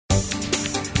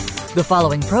The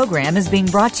following program is being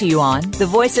brought to you on the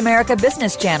Voice America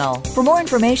Business Channel. For more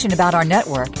information about our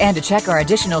network and to check our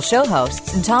additional show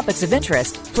hosts and topics of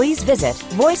interest, please visit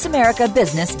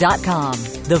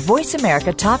voiceamericabusiness.com. The Voice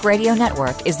America Talk Radio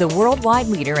Network is the worldwide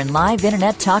leader in live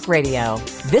Internet talk radio.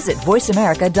 Visit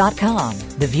voiceamerica.com.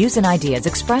 The views and ideas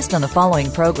expressed on the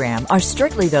following program are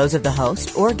strictly those of the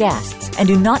host or guests and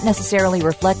do not necessarily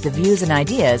reflect the views and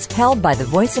ideas held by the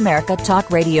Voice America Talk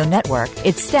Radio Network,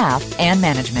 its staff, and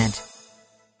management.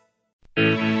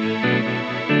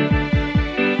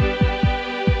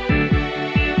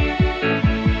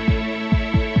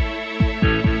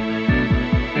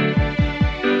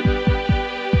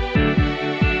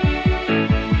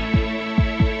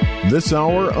 This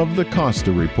hour of the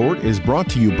Costa Report is brought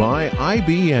to you by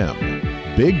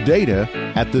IBM. Big data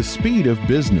at the speed of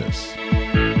business.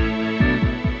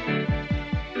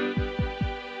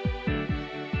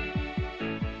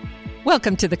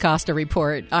 Welcome to the Costa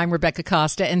Report. I'm Rebecca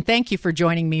Costa, and thank you for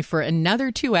joining me for another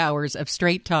 2 hours of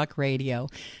Straight Talk Radio.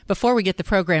 Before we get the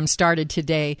program started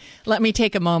today, let me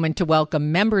take a moment to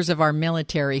welcome members of our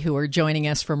military who are joining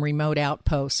us from remote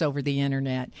outposts over the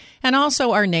Internet, and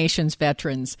also our nation's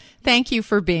veterans. Thank you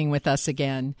for being with us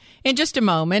again. In just a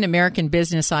moment, American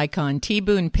business icon T.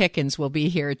 Boone Pickens will be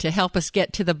here to help us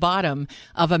get to the bottom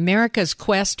of America's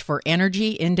quest for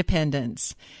energy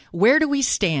independence. Where do we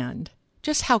stand?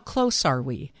 Just how close are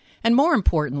we? And more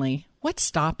importantly, what's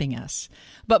stopping us?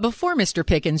 But before Mr.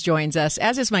 Pickens joins us,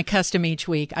 as is my custom each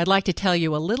week, I'd like to tell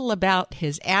you a little about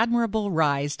his admirable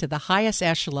rise to the highest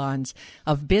echelons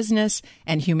of business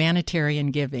and humanitarian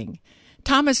giving.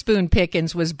 Thomas Boone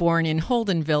Pickens was born in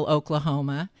Holdenville,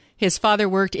 Oklahoma. His father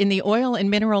worked in the oil and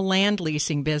mineral land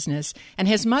leasing business, and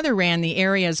his mother ran the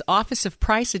area's Office of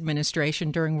Price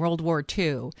Administration during World War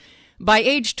II. By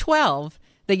age 12,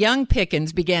 the young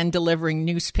Pickens began delivering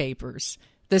newspapers.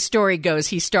 The story goes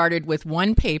he started with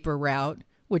one paper route,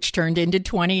 which turned into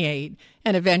 28,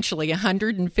 and eventually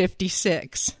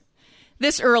 156.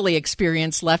 This early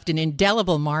experience left an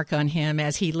indelible mark on him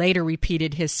as he later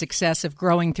repeated his success of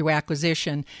growing through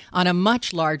acquisition on a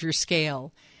much larger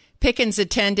scale. Pickens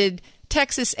attended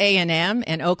Texas A&M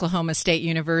and Oklahoma State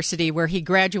University, where he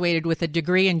graduated with a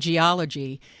degree in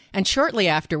geology, and shortly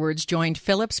afterwards joined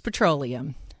Phillips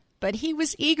Petroleum. But he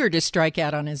was eager to strike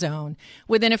out on his own.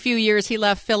 Within a few years, he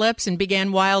left Phillips and began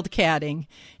wildcatting,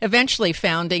 eventually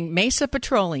founding Mesa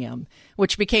Petroleum,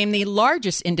 which became the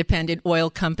largest independent oil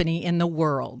company in the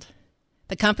world.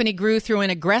 The company grew through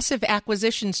an aggressive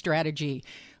acquisition strategy,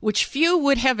 which few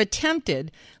would have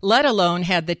attempted, let alone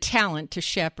had the talent to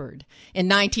shepherd. In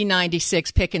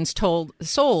 1996, Pickens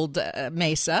sold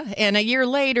Mesa, and a year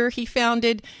later, he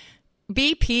founded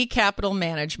BP Capital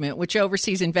Management, which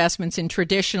oversees investments in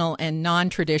traditional and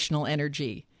non-traditional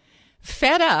energy.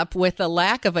 Fed up with the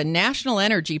lack of a national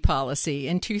energy policy,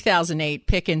 in 2008,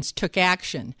 Pickens took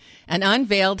action and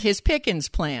unveiled his Pickens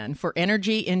Plan for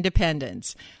Energy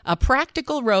Independence, a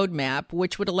practical roadmap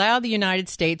which would allow the United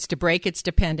States to break its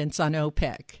dependence on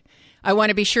OPEC. I want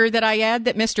to be sure that I add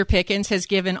that Mr. Pickens has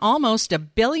given almost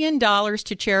 $1 billion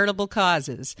to charitable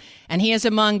causes, and he is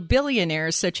among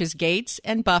billionaires such as Gates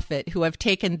and Buffett who have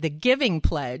taken the giving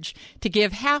pledge to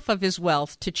give half of his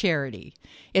wealth to charity.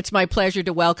 It's my pleasure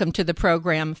to welcome to the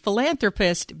program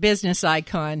philanthropist, business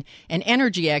icon, and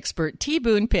energy expert T.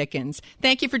 Boone Pickens.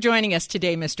 Thank you for joining us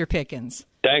today, Mr. Pickens.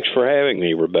 Thanks for having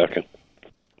me, Rebecca.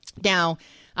 Now,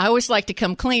 I always like to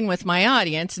come clean with my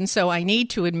audience, and so I need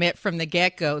to admit from the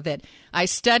get-go that I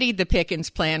studied the Pickens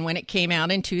Plan when it came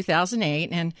out in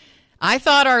 2008, and I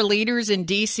thought our leaders in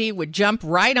D.C. would jump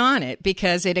right on it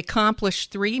because it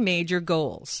accomplished three major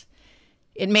goals.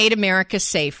 It made America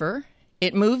safer,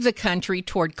 it moved the country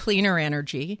toward cleaner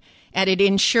energy, and it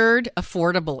ensured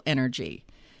affordable energy.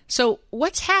 So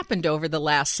what's happened over the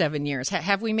last 7 years?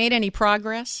 Have we made any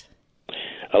progress?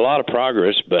 A lot of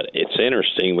progress, but it's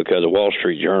interesting because the Wall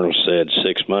Street Journal said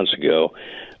 6 months ago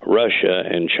Russia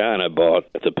and China bought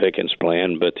the Pickens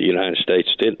Plan, but the United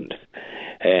States didn't.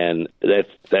 And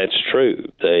that's true.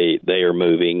 They are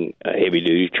moving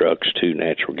heavy-duty trucks to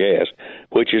natural gas,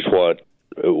 which is what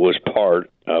was part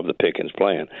of the Pickens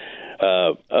Plan.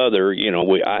 I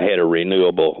had a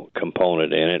renewable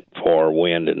component in it for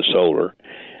wind and solar,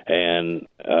 and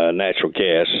natural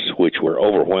gas, which we're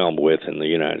overwhelmed with in the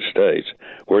United States.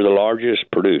 We're the largest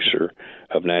producer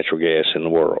of natural gas in the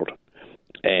world.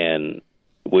 And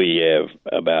we have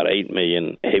about 8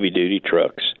 million heavy-duty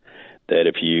trucks that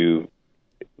if you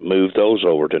move those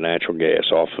over to natural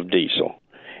gas off of diesel,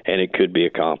 and it could be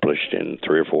accomplished in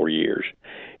 3 or 4 years,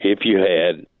 if you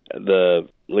had the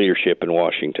leadership in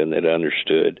Washington that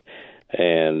understood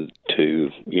and to,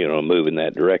 move in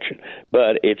that direction.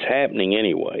 But it's happening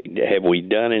anyway. Have we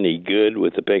done any good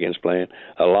with the Pickens plan?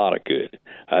 A lot of good.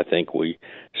 I think we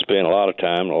spent a lot of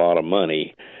time, a lot of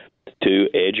money to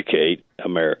educate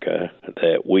America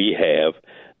that we have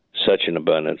such an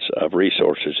abundance of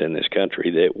resources in this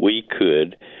country that we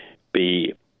could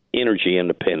be energy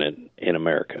independent in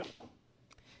America.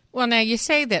 Well, now you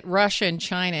say that Russia and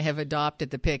China have adopted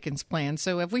the Pickens plan.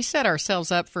 So have we set ourselves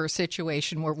up for a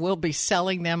situation where we'll be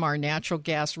selling them our natural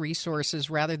gas resources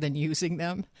rather than using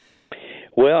them?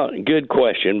 Well, good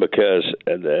question, because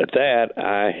that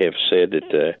I have said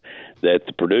that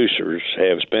the producers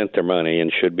have spent their money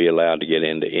and should be allowed to get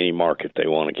into any market they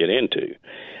want to get into.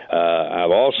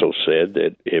 I've also said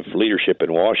that if leadership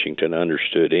in Washington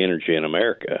understood energy in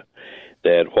America,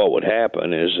 that what would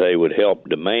happen is they would help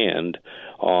demand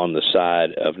on the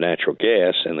side of natural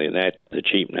gas, and the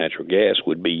cheap natural gas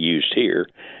would be used here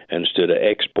instead of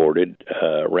exported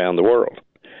around the world.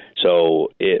 So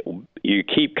you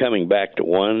keep coming back to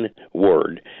one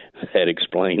word that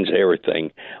explains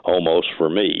everything almost for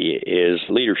me, is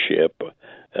leadership,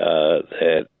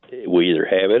 that we either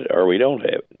have it or we don't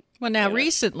have it. Well, now,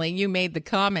 recently you made the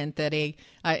comment that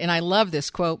and I love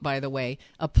this quote, by the way,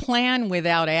 a plan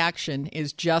without action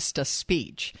is just a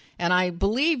speech. And I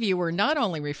believe you were not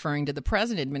only referring to the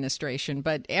present administration,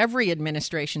 but every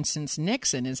administration since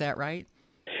Nixon. Is that right?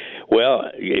 Well,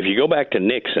 if you go back to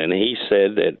Nixon, he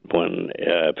said that when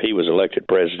if he was elected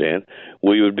president,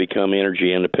 we would become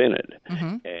energy independent,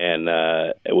 and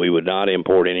we would not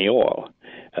import any oil.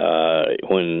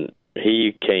 When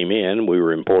he came in, we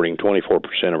were importing 24%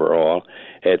 of our oil.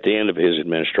 At the end of his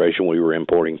administration, we were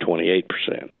importing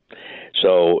 28%.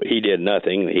 So he did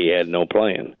nothing. He had no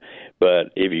plan.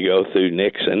 But if you go through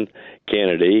Nixon,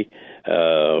 Kennedy,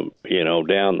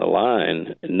 down the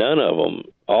line, none of them,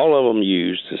 all of them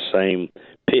used the same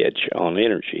pitch on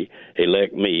energy.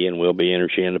 Elect me and we'll be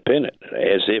energy independent,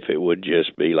 as if it would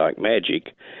just be like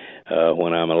magic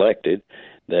when I'm elected,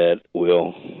 that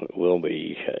we'll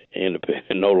be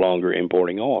independent, no longer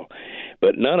importing oil.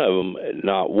 But none of them,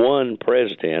 not one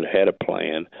president had a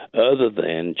plan other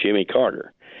than Jimmy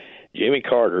Carter. Jimmy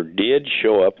Carter did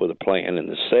show up with a plan in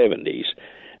the 70s.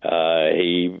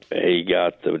 He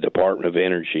got the Department of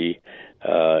Energy,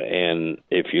 and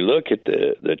if you look at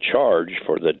the charge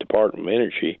for the Department of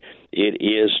Energy, it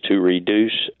is to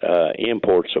reduce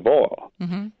imports of oil,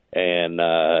 and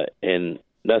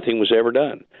nothing was ever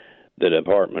done. The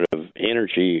Department of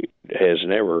Energy has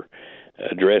never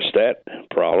addressed that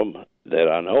problem that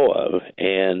I know of,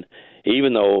 and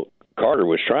even though Carter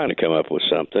was trying to come up with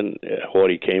something,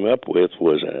 what he came up with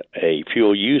was a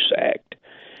Fuel Use Act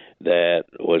that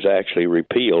was actually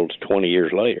repealed 20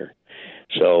 years later.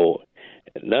 So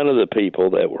none of the people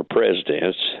that were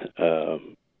presidents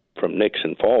from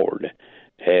Nixon forward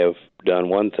have done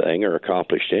one thing or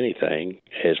accomplished anything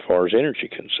as far as energy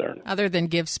concerned. Other than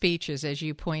give speeches, as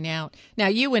you point out. Now,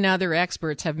 you and other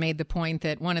experts have made the point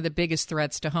that one of the biggest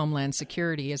threats to homeland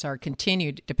security is our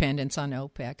continued dependence on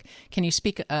OPEC. Can you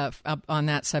speak on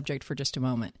that subject for just a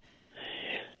moment?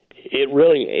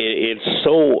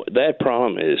 That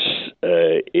problem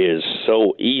is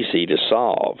so easy to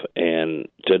solve. And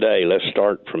today, let's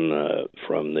start from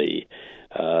the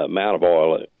amount of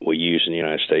oil that we use in the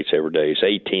United States every day is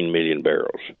 18 million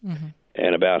barrels,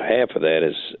 and about half of that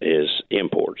is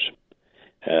imports,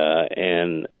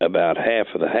 and about half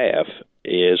of the half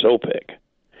is OPEC.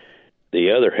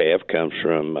 The other half comes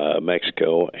from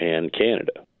Mexico and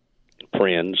Canada,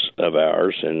 friends of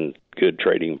ours and good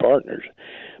trading partners.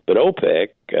 But OPEC,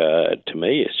 to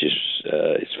me, is just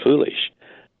it's foolish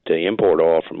to import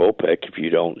oil from OPEC if you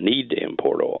don't need to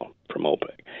import oil from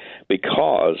OPEC,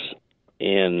 because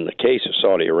in the case of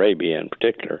Saudi Arabia in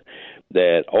particular,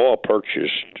 that oil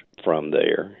purchased from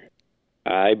there,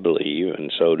 I believe,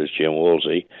 and so does Jim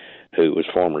Woolsey, who was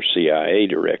former CIA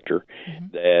director,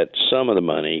 that some of the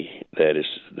money that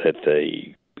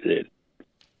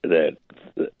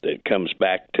comes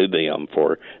back to them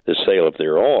for the sale of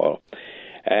their oil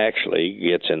actually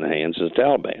gets in the hands of the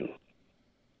Taliban.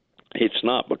 It's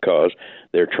not because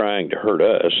they're trying to hurt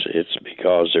us; it's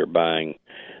because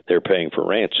they're paying for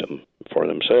ransom for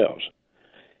themselves,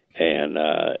 and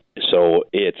so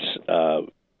it's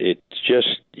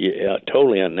just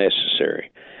totally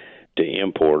unnecessary to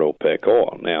import OPEC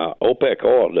oil. Now, OPEC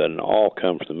oil doesn't all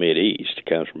come from the Mideast; it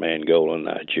comes from Angola,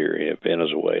 Nigeria,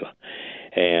 Venezuela,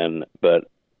 but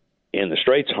in the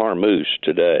Straits of Hormuz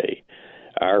today,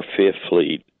 our Fifth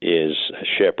Fleet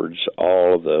shepherds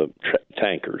all of the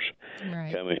tankers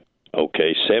coming.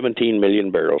 Okay, 17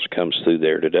 million barrels comes through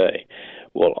there today.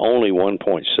 Well, only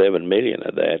 1.7 million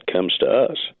of that comes to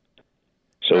us.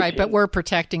 So right, but we're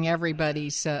protecting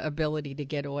everybody's ability to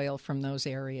get oil from those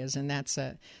areas, and that's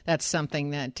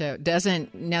something that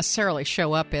doesn't necessarily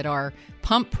show up at our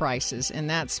pump prices, and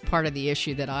that's part of the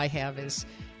issue that I have is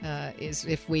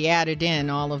if we added in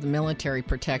all of the military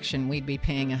protection, we'd be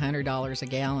paying $100 a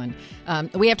gallon.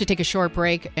 We have to take a short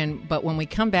break, but when we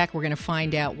come back, we're going to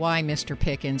find out why Mr.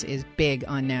 Pickens is big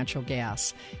on natural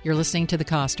gas. You're listening to the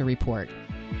Costa Report.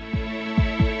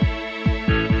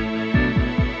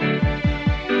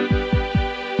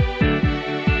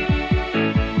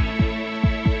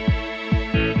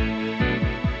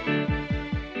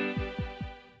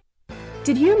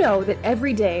 Did you know that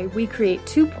every day we create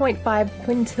 2.5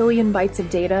 quintillion bytes of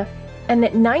data, and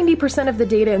that 90% of the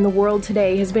data in the world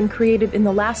today has been created in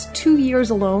the last 2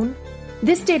 years alone?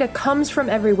 This data comes from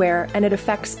everywhere, and it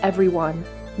affects everyone.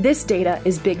 This data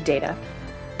is big data.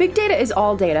 Big data is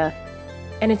all data,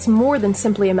 and it's more than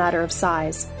simply a matter of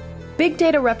size. Big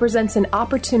data represents an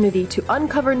opportunity to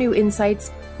uncover new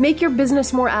insights, make your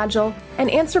business more agile,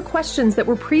 and answer questions that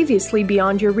were previously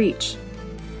beyond your reach.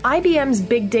 IBM's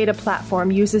Big Data platform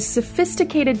uses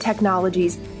sophisticated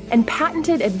technologies and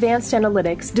patented advanced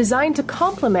analytics designed to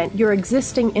complement your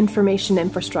existing information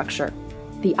infrastructure.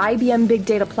 The IBM Big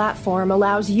Data platform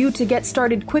allows you to get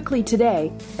started quickly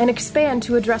today and expand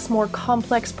to address more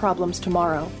complex problems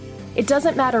tomorrow. It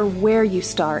doesn't matter where you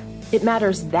start, it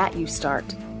matters that you start.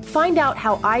 Find out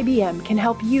how IBM can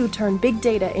help you turn big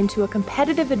data into a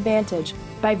competitive advantage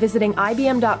by visiting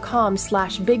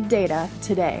ibm.com/bigdata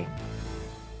today.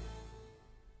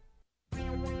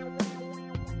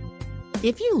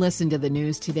 If you listen to the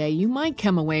news today, you might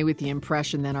come away with the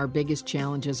impression that our biggest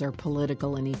challenges are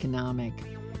political and economic.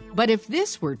 But if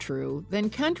this were true, then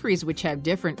countries which have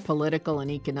different political and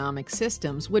economic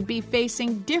systems would be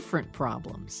facing different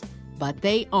problems. But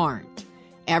they aren't.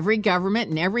 Every government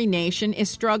and every nation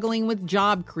is struggling with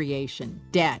job creation,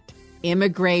 debt,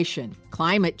 immigration,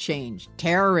 climate change,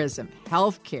 terrorism,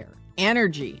 healthcare,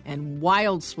 energy, and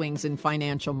wild swings in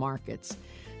financial markets.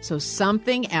 So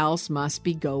something else must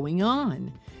be going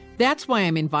on. That's why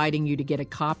I'm inviting you to get a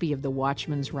copy of The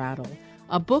Watchman's Rattle,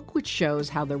 a book which shows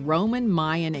how the Roman,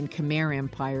 Mayan, and Khmer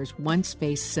empires once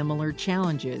faced similar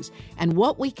challenges and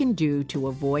what we can do to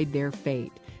avoid their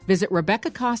fate. Visit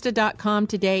RebeccaCosta.com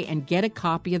today and get a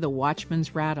copy of The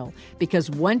Watchman's Rattle, because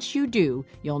once you do,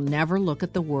 you'll never look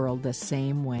at the world the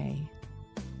same way.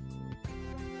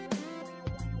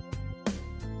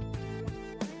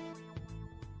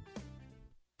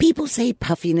 People say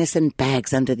puffiness and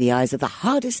bags under the eyes are the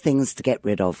hardest things to get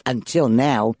rid of. Until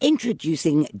now,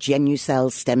 introducing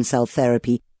Genucell stem cell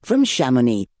therapy from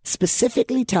Chamonix,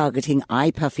 specifically targeting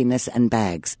eye puffiness and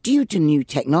bags. Due to new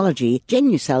technology,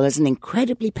 Genucell is an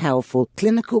incredibly powerful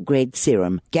clinical-grade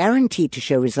serum, guaranteed to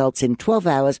show results in 12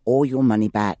 hours or your money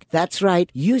back. That's right,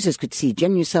 users could see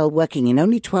Genucell working in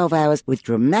only 12 hours with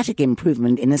dramatic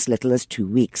improvement in as little as 2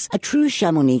 weeks. A true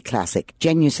Chamonix classic,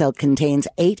 Genucell contains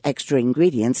 8 extra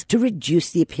ingredients to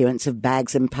reduce the appearance of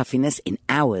bags and puffiness in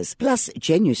hours. Plus,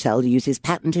 Genucell uses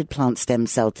patented plant stem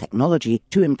cell technology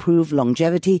to improve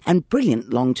longevity and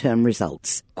brilliant long-term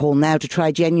results. Call now to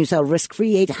try Genucell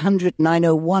risk-free,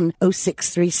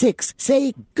 800-901-0636.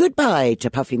 Say goodbye to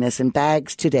puffiness and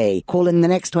bags today. Call in the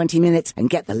next 20 minutes and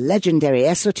get the legendary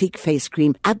Esotique face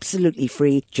cream absolutely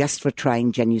free just for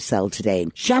trying Genucell today.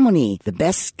 Chamonix, the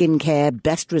best skincare,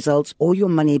 best results, or your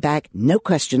money back, no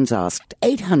questions asked.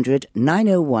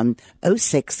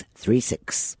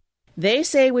 800-901-0636. They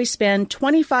say we spend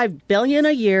 $25 billion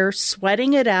a year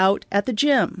sweating it out at the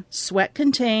gym. Sweat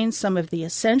contains some of the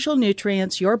essential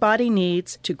nutrients your body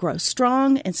needs to grow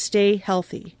strong and stay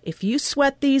healthy. If you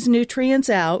sweat these nutrients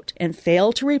out and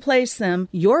fail to replace them,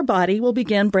 your body will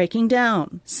begin breaking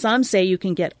down. Some say you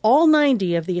can get all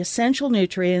 90 of the essential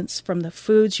nutrients from the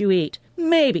foods you eat.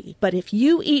 Maybe, but if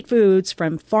you eat foods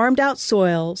from farmed-out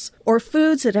soils or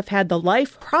foods that have had the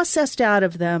life processed out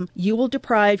of them, you will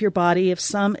deprive your body of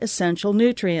some essential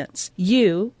nutrients.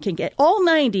 You can get all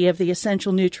 90 of the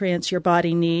essential nutrients your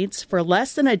body needs for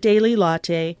less than a daily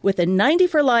latte with a 90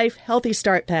 for Life Healthy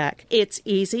Start Pack. It's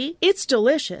easy, it's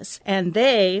delicious, and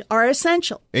they are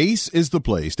essential. Ace is the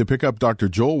place to pick up Dr.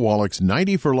 Joel Wallach's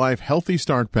 90 for Life Healthy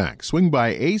Start Pack. Swing by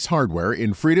Ace Hardware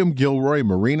in Freedom, Gilroy,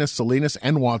 Marina, Salinas,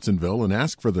 and Watsonville and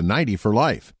ask for the 90 for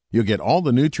Life. You'll get all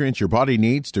the nutrients your body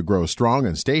needs to grow strong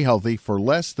and stay healthy for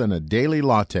less than a daily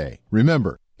latte.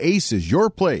 Remember, Ace is your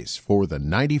place for the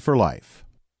 90 for Life.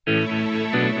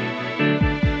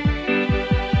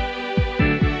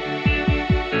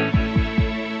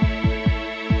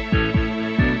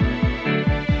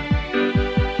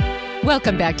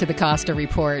 Welcome back to the Costa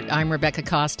Report. I'm Rebecca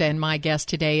Costa, and my guest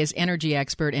today is energy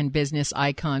expert and business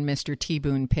icon, Mr. T.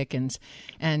 Boone Pickens.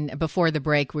 And before the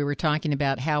break, we were talking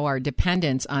about how our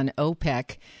dependence on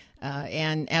OPEC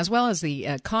and as well as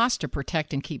the cost to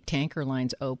protect and keep tanker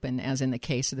lines open, as in the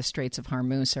case of the Straits of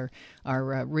Hormuz,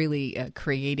 are really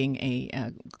creating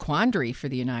a quandary for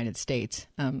the United States.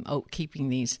 Keeping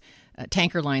these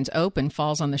tanker lines open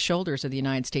falls on the shoulders of the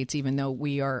United States, even though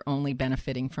we are only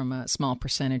benefiting from a small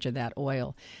percentage of that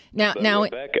oil. Now,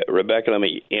 Rebecca, let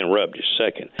me interrupt just a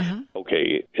second. Uh-huh.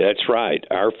 Okay, that's right.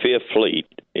 Our Fifth Fleet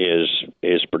is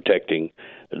protecting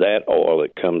that oil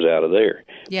that comes out of there.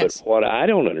 Yes. But what I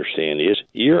don't understand is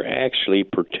you're actually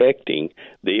protecting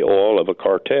the oil of a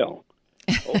cartel.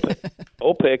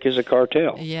 OPEC is a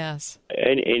cartel. Yes.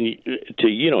 And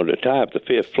to tie up the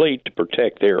Fifth Fleet to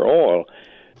protect their oil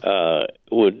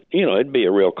would, it'd be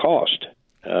a real cost,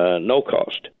 no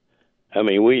cost. I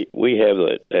mean, we have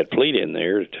that fleet in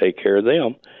there to take care of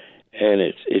them, and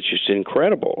it's just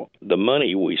incredible the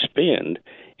money we spend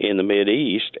in the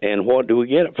Mideast, and what do we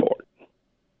get it for?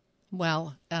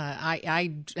 Well,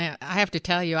 I have to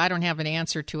tell you, I don't have an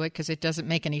answer to it because it doesn't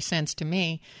make any sense to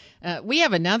me. We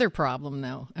have another problem,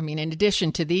 though. I mean, in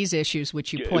addition to these issues,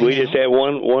 which you point out. We just have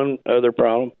one other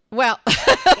problem? Well,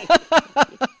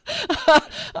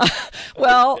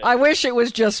 well, I wish it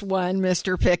was just one,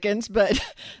 Mr. Pickens, but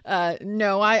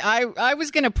no, I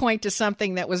was going to point to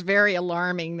something that was very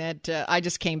alarming that I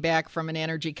just came back from an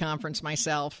energy conference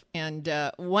myself, and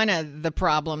one of the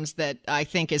problems that I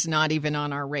think is not even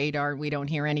on our radar, we don't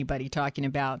hear anybody talking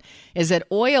about, is that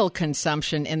oil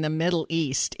consumption in the Middle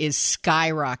East is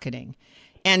skyrocketing.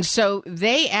 And so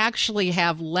they actually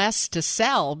have less to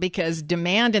sell because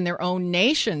demand in their own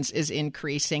nations is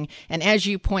increasing. And as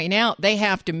you point out, they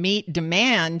have to meet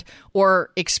demand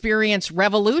or experience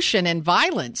revolution and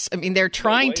violence. I mean, they're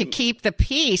trying to keep the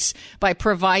peace by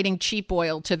providing cheap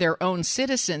oil to their own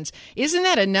citizens. Isn't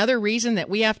that another reason that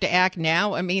we have to act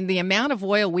now? I mean, the amount of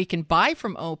oil we can buy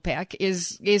from OPEC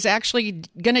is actually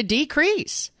going to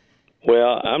decrease.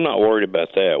 Well, I'm not worried about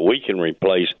that. We can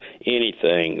replace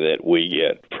anything that we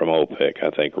get from OPEC, I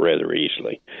think, rather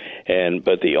easily.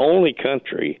 But the only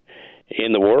country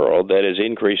in the world that is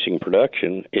increasing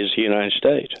production is the United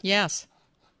States. Yes.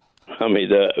 I mean,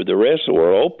 the rest of the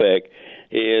world, OPEC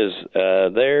is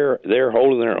they're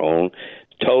holding their own.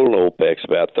 Total OPEC's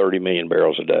about 30 million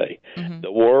barrels a day. Mm-hmm.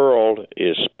 The world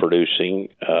is producing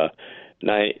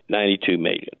 92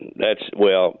 million.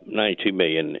 92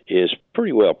 million is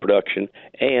pretty well production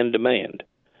and demand.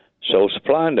 So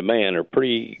supply and demand are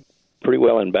pretty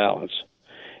well in balance.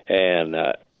 And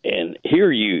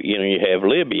here you have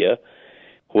Libya,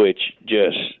 which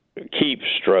just keeps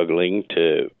struggling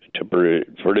to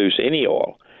produce any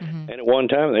oil. Mm-hmm. And at one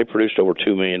time they produced over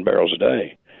 2 million barrels a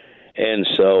day. And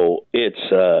so it's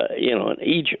in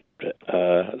Egypt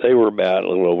they were about a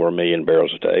little over 1 million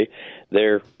barrels a day.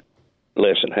 They're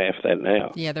less than half that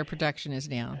now. Yeah, their production is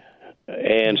down.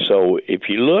 And so if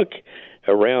you look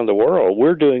around the world,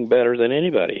 we're doing better than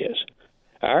anybody is.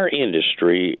 Our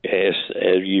industry has,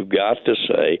 as you've got to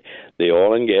say, the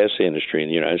oil and gas industry in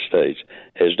the United States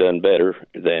has done better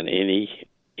than any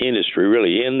industry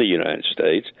really in the United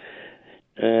States.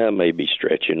 Maybe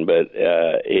stretching, but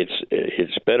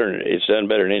it's better. It's done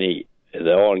better than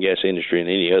the oil and gas industry in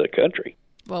any other country.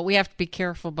 Well, we have to be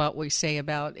careful about what we say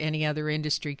about any other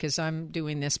industry because I'm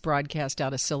doing this broadcast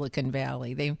out of Silicon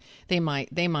Valley. They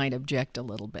might object a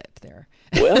little bit there.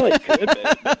 Well, it could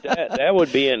be. But that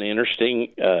would be an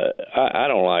interesting. I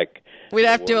don't like. We'd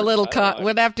have to do a little.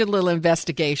 We'd have to do a little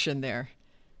investigation there.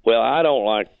 Well, I don't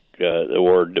like the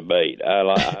word debate.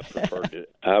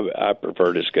 I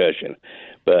prefer discussion,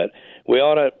 but we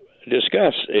ought to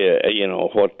discuss.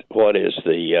 What is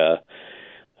the.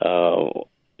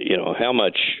 How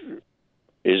much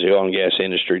is the oil and gas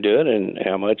industry doing, and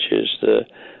how much is the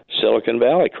Silicon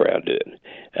Valley crowd doing?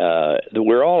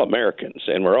 We're all Americans,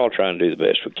 and we're all trying to do the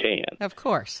best we can. Of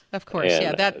course.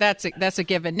 And, that's a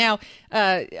given. Now,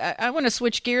 I want to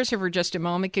switch gears here for just a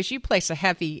moment because you place a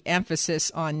heavy emphasis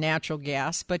on natural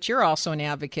gas, but you're also an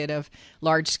advocate of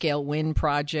large-scale wind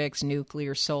projects,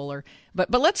 nuclear, solar. But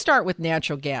let's start with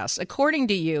natural gas. According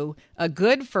to you, a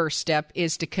good first step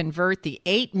is to convert the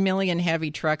 8 million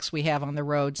heavy trucks we have on the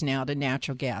roads now to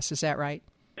natural gas. Is that right?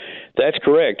 That's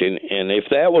correct. And if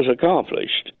that was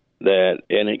accomplished, and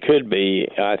it could be,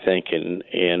 I think, in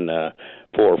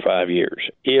 4 or 5 years,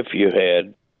 if you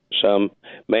had some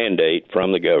mandate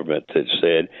from the government that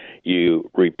said you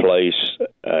replace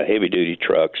heavy-duty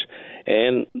trucks,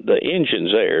 and the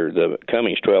engine's there, the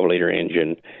Cummins 12-liter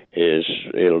engine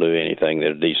it'll do anything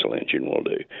that a diesel engine will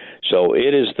do. So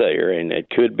it is there, and it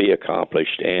could be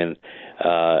accomplished. And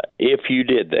If you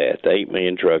did that, the 8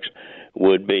 million trucks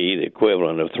would be the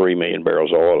equivalent of 3 million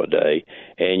barrels of oil a day,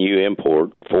 and you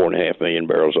import 4.5 million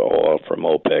barrels of oil from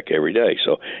OPEC every day.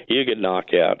 So you could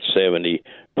knock out 70%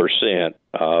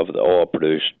 of the oil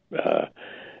produced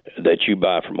that you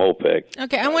buy from OPEC.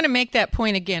 Okay, I want to make that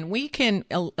point again. We can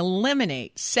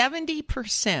eliminate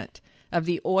 70% of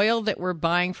the oil that we're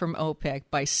buying from OPEC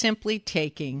by simply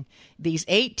taking these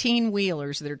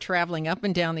 18-wheelers that are traveling up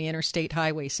and down the interstate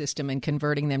highway system and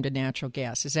converting them to natural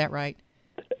gas. Is that right?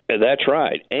 That's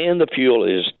right. And the fuel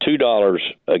is $2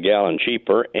 a gallon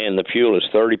cheaper, and the fuel is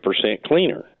 30%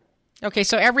 cleaner. Okay,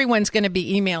 so everyone's going to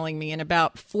be emailing me in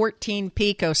about 14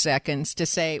 picoseconds to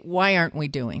say, why aren't we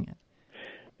doing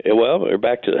it? Well, we're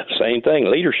back to the same thing,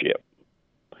 leadership.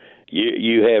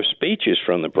 You have speeches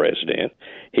from the president.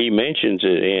 He mentions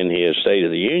it in his State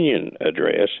of the Union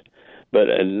address, but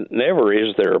never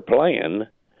is there a plan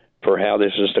for how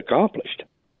this is accomplished.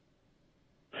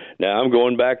 Now, I'm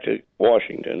going back to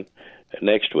Washington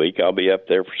next week. I'll be up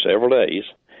there for several days,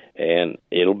 and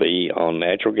it'll be on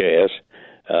natural gas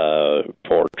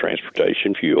for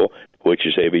transportation fuel, which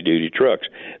is heavy-duty trucks.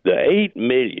 The 8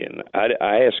 million,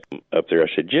 I asked them up there, I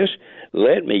said, just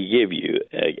let me give you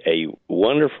a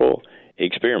wonderful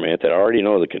experiment that I already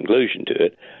know the conclusion to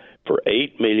it for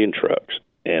 8 million trucks.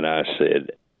 And I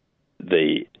said,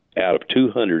 out of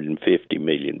 250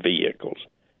 million vehicles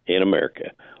in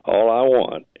America, all I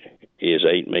want is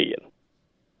 8 million.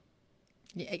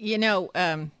 You know,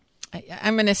 I'm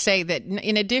going to say that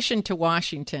in addition to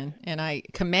Washington, and I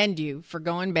commend you for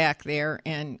going back there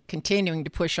and continuing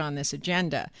to push on this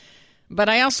agenda, but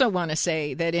I also want to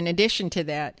say that in addition to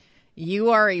that,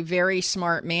 you are a very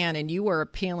smart man, and you are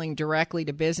appealing directly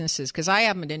to businesses, because I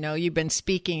happen to know you've been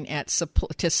speaking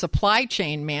to supply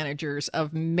chain managers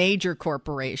of major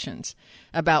corporations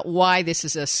about why this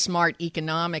is a smart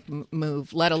economic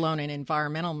move, let alone an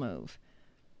environmental move.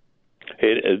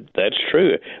 That's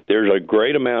true. There's a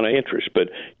great amount of interest, but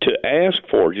to ask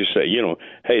for, just say,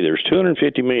 hey, there's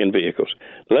 250 million vehicles.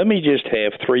 Let me just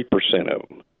have 3% of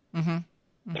them. Mm-hmm.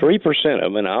 3% of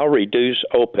them, and I'll reduce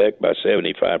OPEC by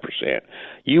 75%.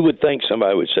 You would think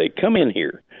somebody would say, come in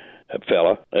here,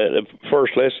 fella.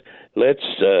 First, let's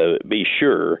be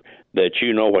sure that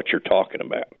you know what you're talking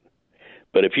about.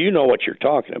 But if you know what you're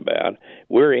talking about,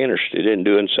 we're interested in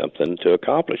doing something to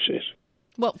accomplish this.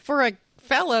 Well, for a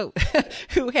fellow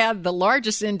who had the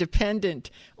largest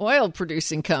independent oil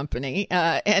producing company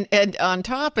and on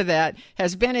top of that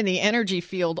has been in the energy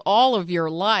field all of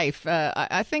your life,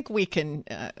 I think we can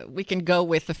go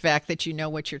with the fact that you know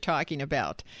what you're talking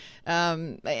about.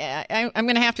 I'm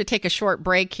going to have to take a short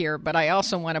break here, but I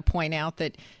also want to point out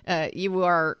that you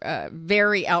are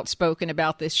very outspoken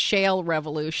about this shale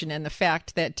revolution and the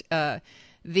fact that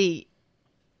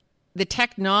the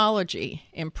technology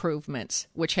improvements,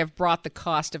 which have brought the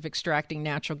cost of extracting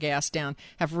natural gas down,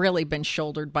 have really been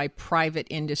shouldered by private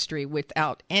industry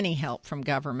without any help from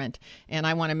government. And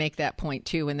I want to make that point,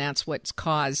 too, and that's what's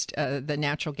caused the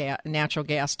natural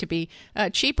gas to be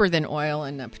cheaper than oil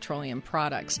and petroleum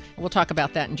products. We'll talk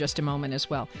about that in just a moment as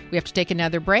well. We have to take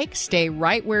another break. Stay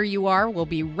right where you are. We'll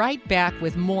be right back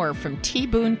with more from T.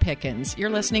 Boone Pickens. You're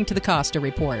listening to the Costa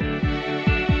Report.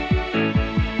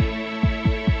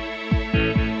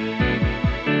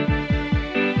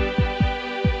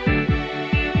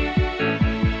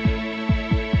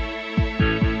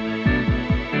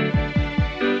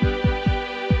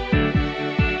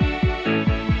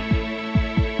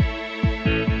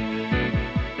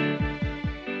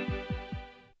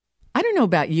 I don't know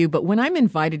about you, but when I'm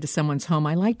invited to someone's home,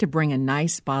 I like to bring a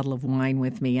nice bottle of wine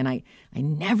with me, and I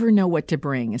never know what to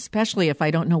bring, especially if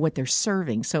I don't know what they're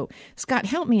serving. So, Scott,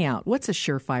 help me out. What's a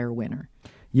surefire winner?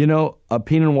 A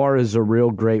Pinot Noir is a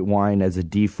real great wine as a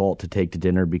default to take to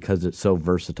dinner because it's so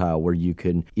versatile, where you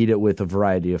can eat it with a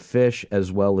variety of fish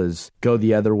as well as go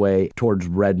the other way towards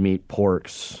red meat,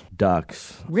 porks,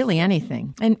 ducks. Really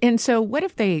anything. And so what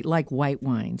if they like white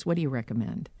wines? What do you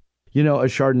recommend? A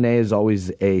Chardonnay is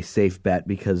always a safe bet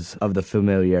because of the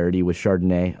familiarity with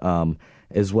Chardonnay,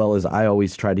 as well as I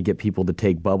always try to get people to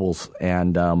take bubbles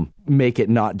and make it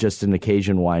not just an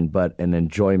occasion wine, but an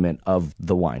enjoyment of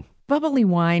the wine. Bubbly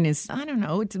wine is,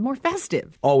 it's more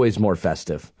festive. Always more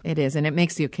festive. It is, and it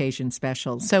makes the occasion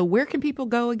special. So where can people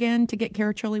go again to get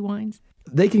Caraccioli wines?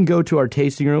 They can go to our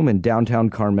tasting room in downtown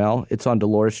Carmel. It's on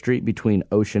Dolores Street between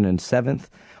Ocean and 7th.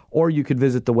 Or you could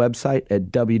visit the website at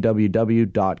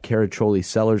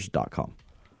www.caracciolicellars.com.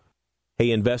 Hey,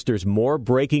 investors, more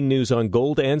breaking news on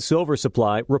gold and silver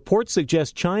supply. Reports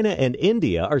suggest China and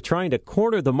India are trying to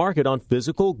corner the market on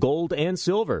physical gold and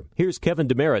silver. Here's Kevin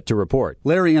Demerit to report.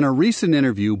 Larry, in a recent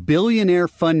interview, billionaire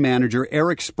fund manager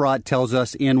Eric Sprott tells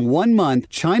us in 1 month,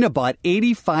 China bought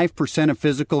 85% of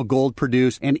physical gold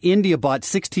produced and India bought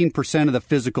 16% of the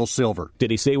physical silver.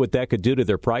 Did he say what that could do to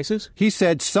their prices? He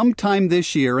said sometime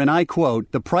this year, and I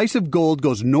quote, the price of gold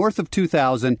goes north of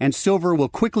 $2,000 and silver will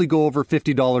quickly go over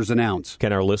 $50 an ounce.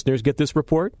 Can our listeners get this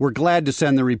report? We're glad to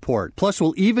send the report. Plus,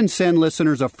 we'll even send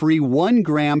listeners a free 1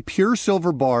 gram pure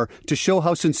silver bar to show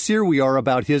how sincere we are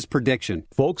about his prediction.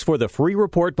 Folks, for the free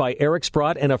report by Eric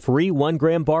Sprott and a free 1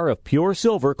 gram bar of pure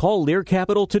silver, call Lear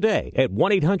Capital today at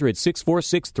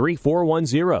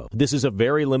 1-800-646-3410. This is a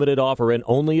very limited offer and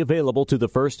only available to the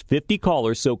first 50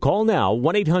 callers, so call now,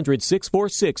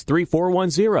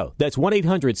 1-800-646-3410. That's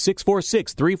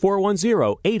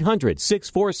 1-800-646-3410,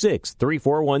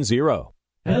 800-646-3410.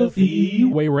 Healthy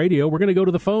Way Radio. We're going to go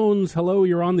to the phones. Hello,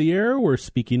 you're on the air. We're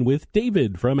speaking with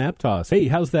David from Aptos. Hey,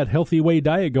 how's that Healthy Way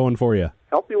diet going for you?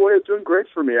 Healthy Way is doing great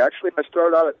for me. Actually, I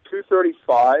started out at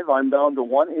 235. I'm down to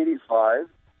 185.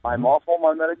 I'm off all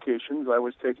my medications. I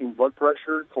was taking blood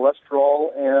pressure, cholesterol,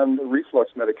 and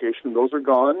reflux medication. Those are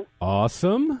gone.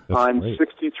 Awesome. I'm great.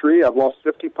 63. I've lost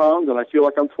 50 pounds, and I feel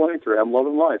like I'm 23. I'm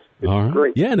loving life. It's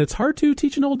great. Yeah, and it's hard to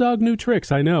teach an old dog new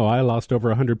tricks. I know. I lost over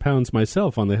 100 pounds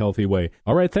myself on the Healthy Way.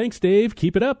 All right, thanks, Dave.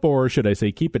 Keep it up, or should I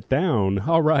say keep it down.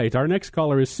 All right, our next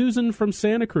caller is Susan from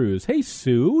Santa Cruz. Hey,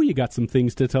 Sue, you got some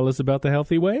things to tell us about the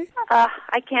Healthy Way?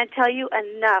 I can't tell you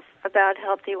enough about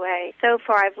Healthy Way. So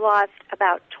far, I've lost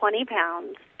about 20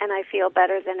 pounds, and I feel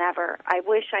better than ever. I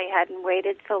wish I hadn't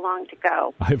waited so long to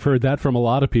go. I've heard that from a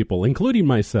lot of people, including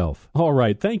myself. All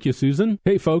right, thank you, Susan.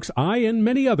 Hey, folks, I and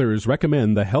many others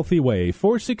recommend the Healthy Way,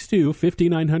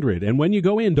 462-5900. And when you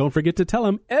go in, don't forget to tell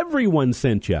them everyone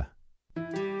sent you.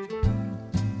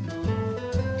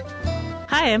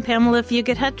 Hi, I'm Pamela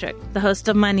Fugit-Hetrick, the host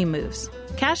of Money Moves.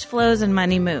 Cash flows and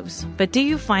money moves, but do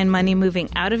you find money moving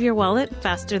out of your wallet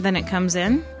faster than it comes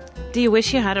in? Do you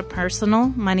wish you had a personal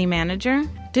money manager?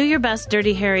 Do your best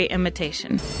Dirty Harry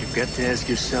imitation. You've got to ask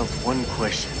yourself one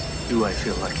question. Do I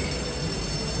feel lucky?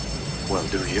 Well,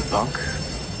 do you, punk?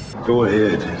 Go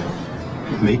ahead.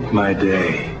 Make my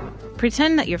day.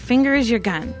 Pretend that your finger is your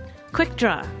gun. Quick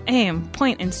draw, aim,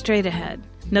 point, and straight ahead.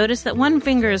 Notice that one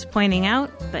finger is pointing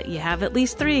out, but you have at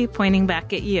least 3 pointing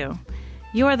back at you.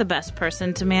 You're the best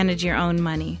person to manage your own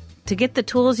money. To get the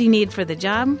tools you need for the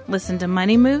job, listen to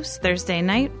Money Moves Thursday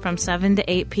night from 7 to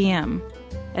 8 p.m.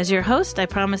 As your host, I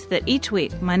promise that each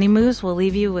week, Money Moves will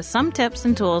leave you with some tips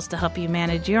and tools to help you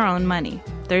manage your own money.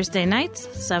 Thursday nights,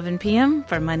 7 p.m.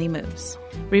 for Money Moves.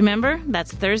 Remember,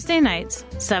 that's Thursday nights,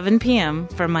 7 p.m.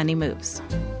 for Money Moves.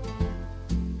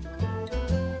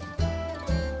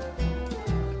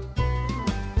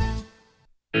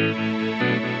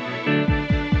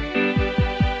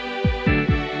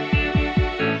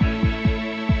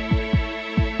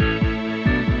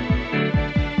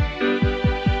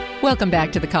 Welcome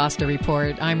back to the Costa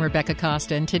Report. I'm Rebecca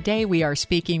Costa, and today we are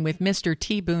speaking with Mr.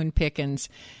 T. Boone Pickens.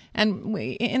 And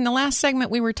in the last segment,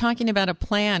 we were talking about a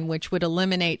plan which would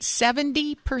eliminate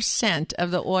 70%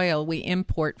 of the oil we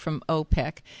import from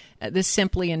OPEC. This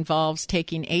simply involves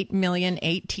taking 8 million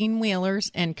 18-wheelers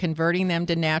and converting them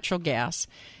to natural gas.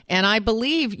 And I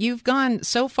believe you've gone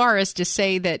so far as to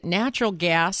say that natural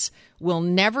gas will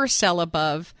never sell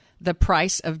above the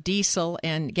price of diesel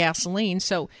and gasoline.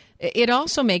 So it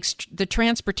also makes the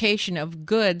transportation of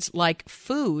goods like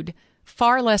food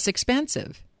far less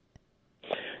expensive.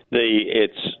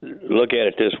 Look at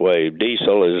it this way: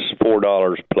 diesel is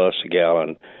 $4 plus a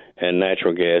gallon, and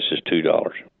natural gas is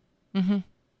 $2. Mm-hmm.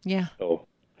 Yeah. So,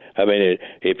 I mean,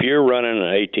 if you're running an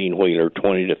 18-wheeler,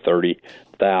 20 to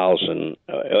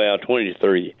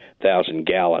 30,000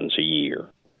 gallons a year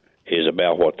is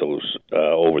about what those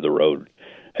over-the-road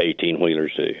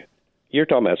 18-wheelers do. You're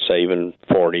talking about saving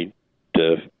 $40,000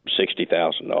 to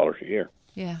 $60,000 a year.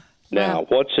 Yeah. Now,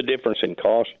 what's the difference in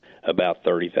cost? About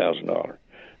 $30,000.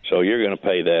 So you're going to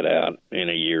pay that out in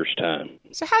a year's time.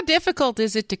 So how difficult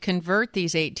is it to convert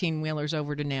these 18-wheelers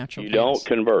over to natural gas? You don't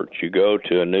convert. You go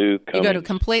to a new company. You go to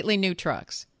completely new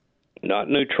trucks. Not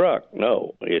new truck.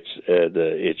 No, it's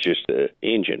just the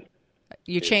engine.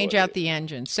 You change out the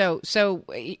engine. So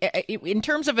in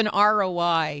terms of an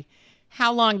ROI,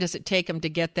 how long does it take them to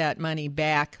get that money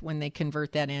back when they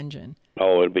convert that engine?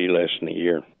 Oh, it'll be less than a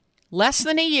year. Less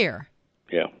than a year?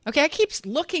 Yeah. Okay, I keep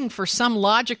looking for some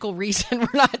logical reason we're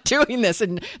not doing this,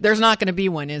 and there's not going to be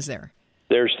one, is there?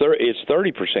 It's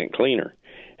 30% cleaner,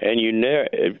 and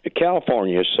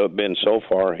California has been so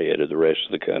far ahead of the rest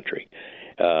of the country.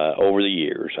 over the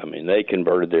years. I mean, they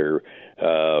converted their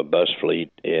bus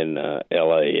fleet in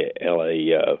LA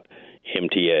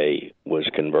MTA was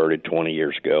converted 20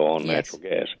 years ago on natural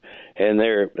gas, and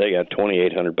they got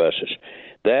 2,800 buses.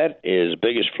 That is the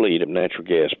biggest fleet of natural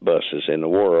gas buses in the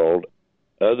world,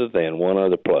 other than one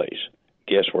other place.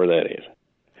 Guess where that is?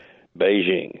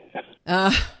 Beijing.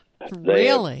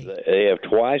 Really? They have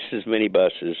twice as many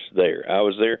buses there. I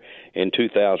was there in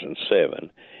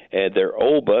 2007, and they're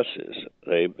old buses.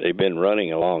 They've been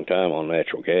running a long time on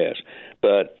natural gas,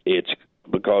 but it's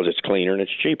because it's cleaner and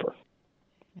it's cheaper.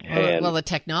 Well, the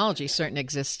technology certainly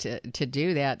exists to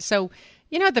do that. So,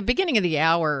 at the beginning of the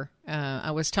hour,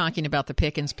 I was talking about the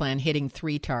Pickens plan hitting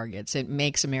 3 targets. It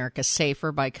makes America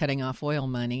safer by cutting off oil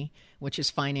money, which is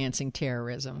financing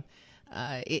terrorism.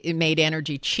 It made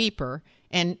energy cheaper.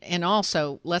 And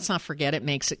also, let's not forget, it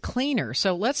makes it cleaner.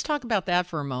 So let's talk about that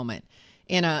for a moment.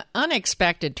 In an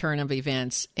unexpected turn of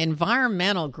events,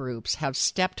 environmental groups have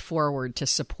stepped forward to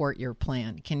support your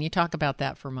plan. Can you talk about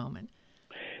that for a moment?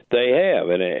 They have,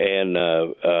 and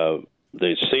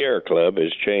the Sierra Club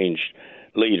has changed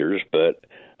leaders, but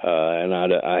and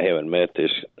I haven't met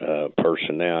this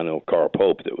person now. I know Carl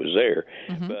Pope that was there,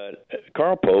 but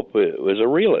Carl Pope was a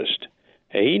realist.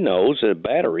 He knows that a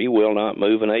battery will not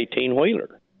move an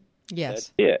 18-wheeler. Yes.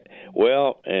 That's it.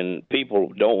 Well, and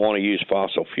people don't want to use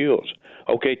fossil fuels.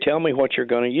 Okay, tell me what you're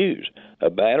going to use. A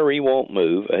battery won't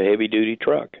move a heavy-duty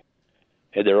truck.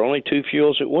 And there are only 2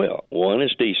 fuels that will. One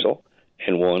is diesel,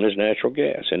 and one is natural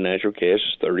gas. And natural gas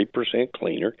is 30%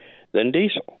 cleaner than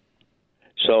diesel.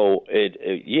 So,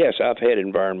 yes, I've had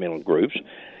environmental groups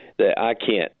that I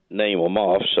can't name them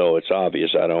off, so it's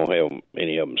obvious I don't have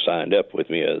any of them signed up with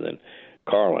me other than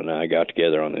Carl and I got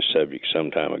together on this subject some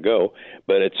time ago.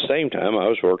 But at the same time, I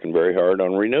was working very hard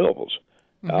on renewables.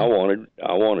 I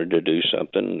wanted to do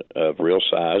something of real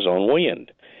size on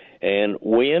wind. And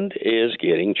wind is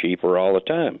getting cheaper all the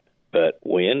time. But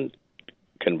wind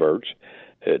converts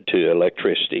to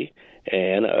electricity,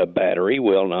 and a battery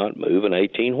will not move an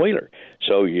 18-wheeler.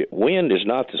 So wind is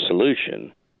not the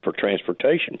solution for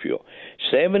transportation fuel.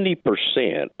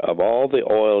 70% of all the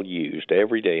oil used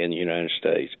every day in the United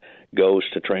States goes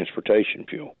to transportation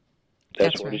fuel.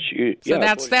 That's what it's used. So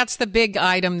that's the big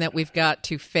item that we've got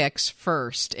to fix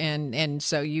first, and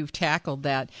so you've tackled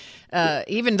that.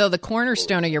 Even though the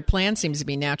cornerstone of your plan seems to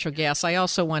be natural gas, I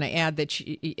also want to add that,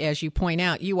 as you point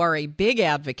out, you are a big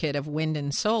advocate of wind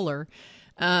and solar.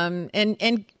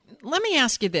 And let me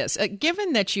ask you this.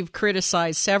 Given that you've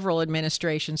criticized several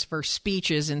administrations for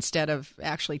speeches instead of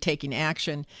actually taking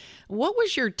action, what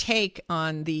was your take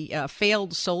on the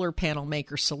failed solar panel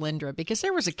maker Solyndra? Because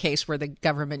there was a case where the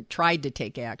government tried to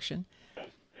take action.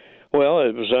 Well,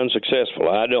 it was unsuccessful.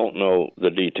 I don't know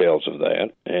the details of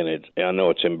that, and I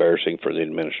know it's embarrassing for the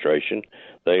administration.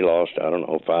 They lost,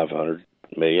 $500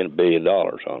 billion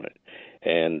on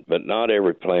it, but not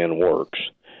every plan works.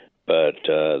 But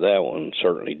that one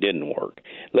certainly didn't work.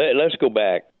 Let's go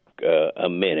back a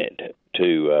minute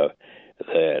to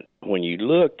that. When you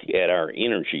look at our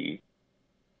energy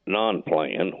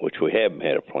non-plan, which we haven't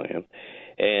had a plan,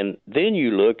 and then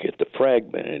you look at the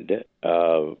fragmented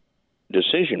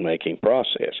decision-making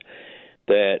process,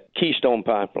 that Keystone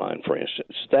Pipeline, for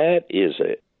instance,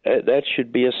 that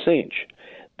should be a cinch.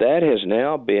 That has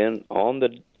now been on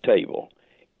the table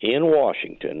in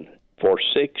Washington for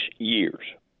 6 years.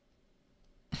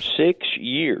 6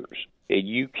 years, and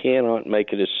you cannot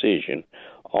make a decision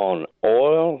on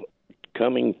oil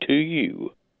coming to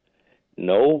you.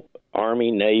 No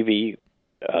Army, Navy,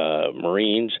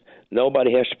 Marines,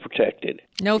 nobody has to protect it.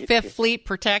 No Fifth Fleet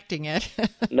protecting it.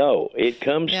 No, it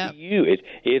comes to you.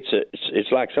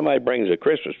 It's like somebody brings a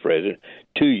Christmas present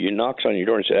to you, knocks on your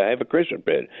door and says, "I have a Christmas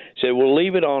present." Say, "Well,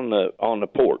 leave it on the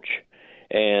porch,"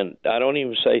 and I don't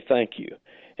even say thank you.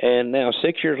 And now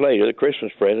 6 years later, the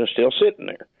Christmas present is still sitting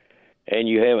there, and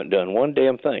you haven't done one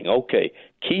damn thing. Okay,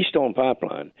 Keystone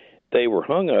Pipeline, they were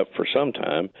hung up for some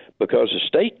time because the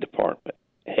State Department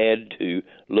had to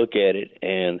look at it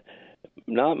and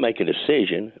not make a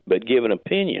decision, but give an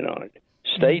opinion on it.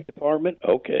 State Department,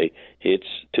 okay, it's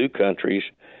 2 countries,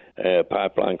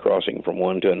 pipeline crossing from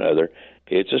one to another.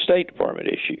 It's a State Department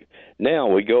issue. Now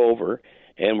we go over,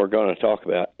 and we're going to talk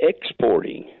about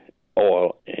exporting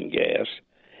oil and gas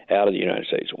out of the United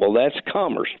States. Well, that's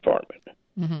Commerce Department.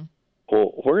 Mm-hmm.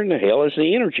 Well, where in the hell is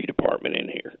the Energy Department in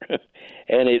here?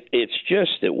 And it's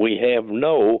just that we have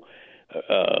no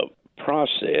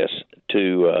process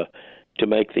to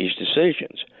make these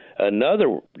decisions.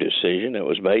 Another decision that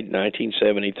was made in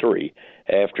 1973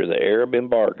 after the Arab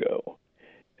embargo.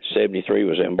 73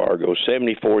 was embargo.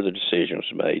 74, the decision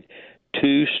was made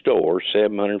to store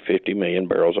 750 million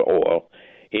barrels of oil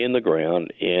in the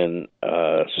ground in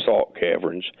salt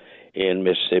caverns in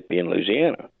Mississippi and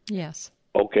Louisiana. Yes.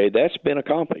 Okay, that's been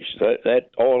accomplished. That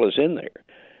oil is in there.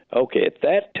 Okay, at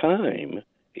that time,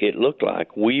 it looked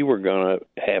like we were going to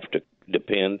have to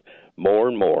depend more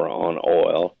and more on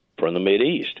oil from the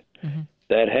Mideast. Mm-hmm.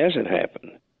 That hasn't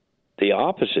happened. The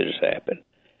opposite has happened.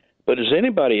 But does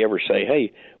anybody ever say,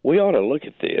 hey, we ought to look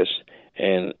at this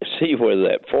and see whether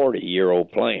that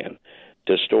 40-year-old plan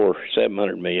to store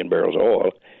 700 million barrels of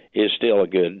oil is still a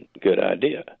good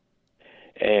idea?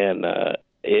 And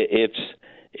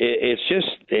it's just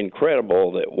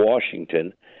incredible that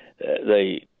Washington,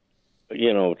 of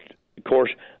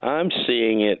course, I'm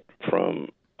seeing it from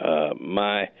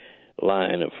my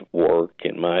line of work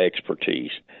and my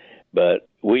expertise, but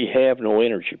we have no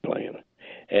energy plan.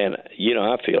 And,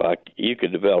 I feel like you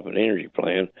could develop an energy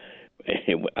plan.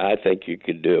 I think you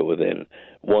could do it within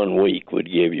 1 week,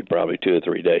 would give you probably 2 or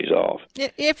 3 days off.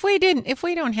 If we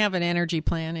don't have an energy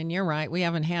plan, and you're right, we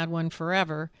haven't had one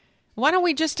forever, why don't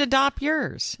we just adopt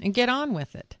yours and get on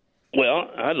with it?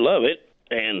 Well, I'd love it.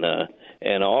 And I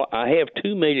have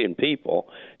 2 million people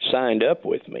signed up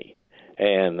with me,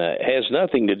 and it has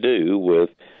nothing to do with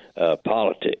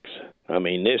politics. I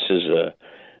mean, this is a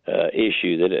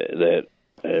issue that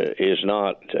is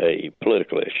not a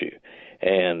political issue.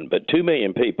 But 2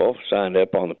 million people signed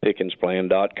up on the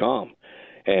PickinsPlan.com.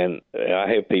 And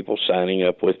I have people signing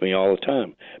up with me all the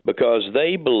time because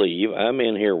they believe I'm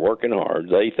in here working hard.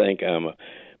 They think I'm a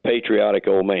patriotic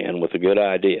old man with a good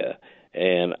idea,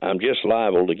 and I'm just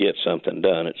liable to get something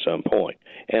done at some point.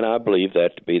 And I believe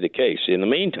that to be the case. In the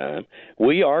meantime,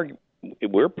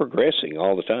 we're progressing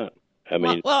all the time. I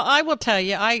mean, well, I will tell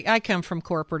you, I come from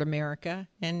corporate America,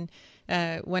 and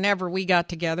whenever we got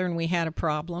together and we had a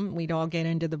problem, we'd all get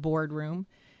into the boardroom.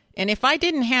 And if I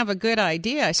didn't have a good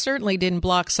idea, I certainly didn't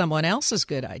block someone else's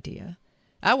good idea.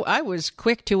 I was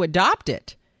quick to adopt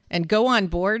it and go on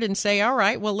board and say, all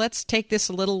right, well, let's take this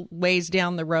a little ways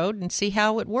down the road and see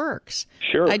how it works.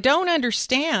 Sure. I don't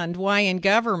understand why in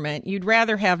government you'd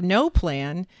rather have no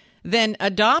plan than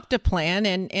adopt a plan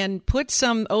and put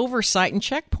some oversight and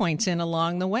checkpoints in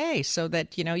along the way so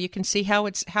that, you can see how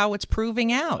it's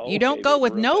proving out. Okay, you don't go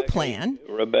with Rebecca, no plan.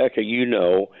 Rebecca,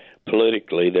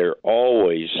 politically, there's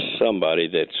always somebody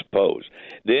that's opposed.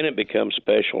 Then it becomes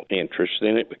special interest.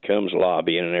 Then it becomes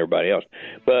lobbying and everybody else.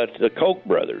 But the Koch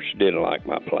brothers didn't like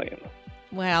my plan.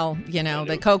 Well,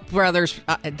 the Koch brothers.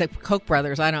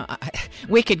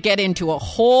 We could get into a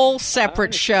whole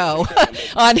separate show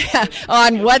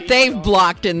on what they've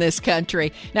blocked in this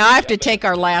country. Now I have to take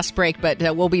our last break, but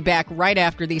we'll be back right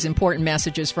after these important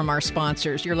messages from our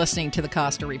sponsors. You're listening to the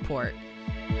Costa Report.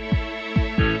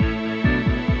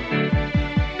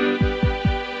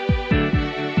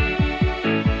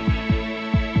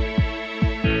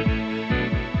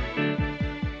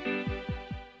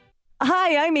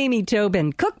 Hi, I'm Amy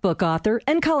Tobin, cookbook author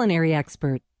and culinary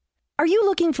expert. Are you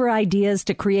looking for ideas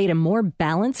to create a more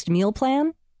balanced meal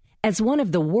plan? As one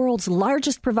of the world's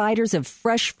largest providers of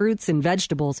fresh fruits and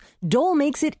vegetables, Dole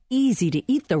makes it easy to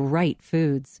eat the right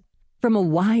foods. From a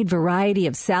wide variety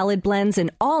of salad blends and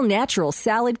all-natural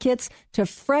salad kits to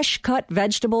fresh-cut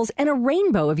vegetables and a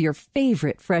rainbow of your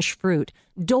favorite fresh fruit,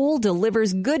 Dole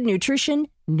delivers good nutrition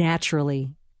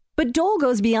naturally. But Dole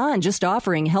goes beyond just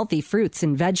offering healthy fruits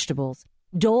and vegetables.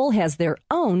 Dole has their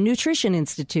own Nutrition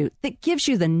Institute that gives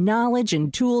you the knowledge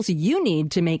and tools you need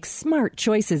to make smart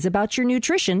choices about your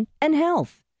nutrition and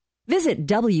health. Visit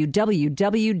www.dole.com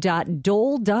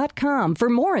for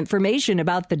more information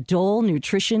about the Dole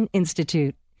Nutrition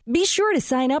Institute. Be sure to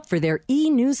sign up for their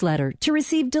e-newsletter to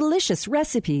receive delicious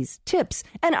recipes, tips,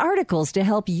 and articles to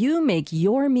help you make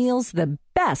your meals the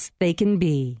best they can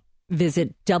be.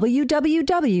 Visit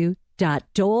www.dole.com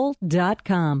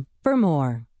for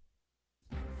more.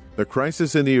 The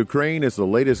crisis in the Ukraine is the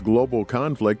latest global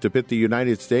conflict to pit the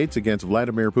United States against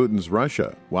Vladimir Putin's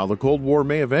Russia. While the Cold War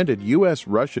may have ended,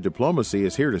 U.S.-Russia diplomacy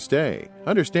is here to stay.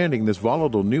 Understanding this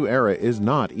volatile new era is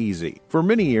not easy. For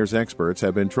many years, experts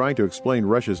have been trying to explain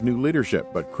Russia's new leadership,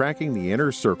 but cracking the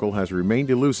inner circle has remained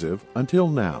elusive until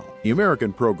now. The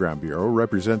American Program Bureau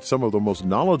represents some of the most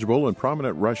knowledgeable and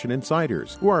prominent Russian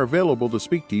insiders who are available to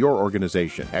speak to your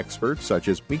organization. Experts such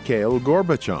as Mikhail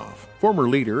Gorbachev, former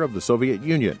leader of the Soviet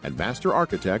Union and master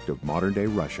architect of modern-day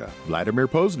Russia. Vladimir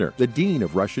Posner, the dean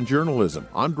of Russian journalism.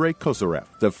 Andrei Kozyrev,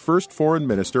 the first foreign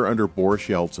minister under Boris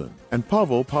Yeltsin. And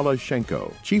Pavel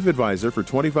Palashchenko, chief advisor for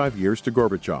 25 years to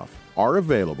Gorbachev, are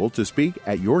available to speak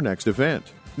at your next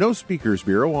event. No Speakers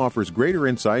Bureau offers greater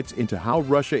insights into how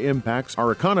Russia impacts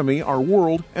our economy, our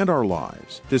world, and our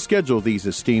lives. To schedule these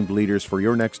esteemed leaders for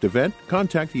your next event,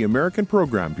 contact the American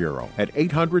Program Bureau at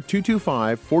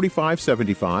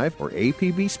 800-225-4575 or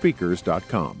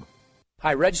apbspeakers.com.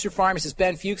 Hi, registered pharmacist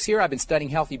Ben Fuchs here. I've been studying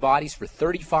healthy bodies for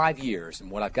 35 years, and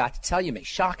what I've got to tell you may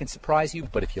shock and surprise you,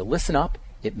 but if you listen up,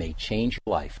 it may change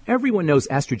your life. Everyone knows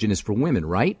estrogen is for women,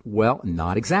 right? Well,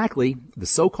 not exactly. The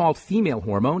so-called female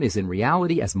hormone is in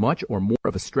reality as much or more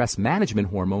of a stress management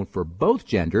hormone for both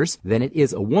genders than it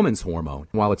is a woman's hormone.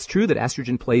 While it's true that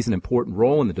estrogen plays an important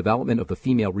role in the development of the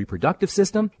female reproductive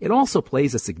system, it also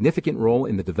plays a significant role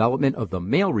in the development of the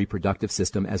male reproductive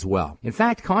system as well. In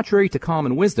fact, contrary to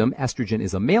common wisdom, estrogen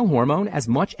is a male hormone as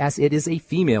much as it is a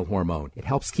female hormone. It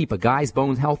helps keep a guy's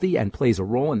bones healthy and plays a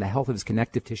role in the health of his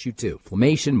connective tissue too.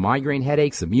 Migraine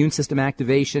headaches, immune system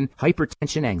activation,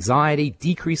 hypertension, anxiety,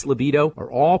 decreased libido are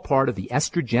all part of the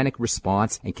estrogenic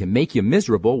response and can make you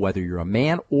miserable whether you're a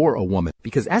man or a woman.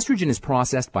 Because estrogen is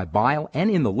processed by bile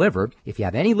and in the liver, if you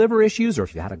have any liver issues or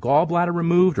if you had a gallbladder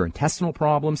removed or intestinal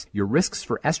problems, your risks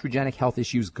for estrogenic health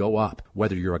issues go up,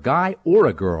 whether you're a guy or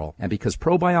a girl. And because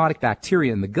probiotic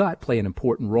bacteria in the gut play an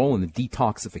important role in the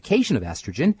detoxification of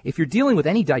estrogen, if you're dealing with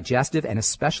any digestive and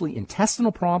especially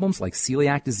intestinal problems like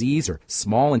celiac disease or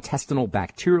small intestinal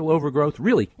bacterial overgrowth,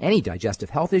 really any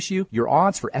digestive health issue, your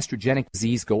odds for estrogenic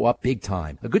disease go up big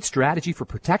time. A good strategy for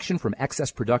protection from excess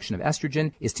production of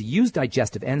estrogen is to use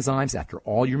digestive enzymes after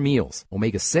all your meals.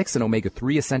 Omega-6 and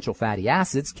omega-3 essential fatty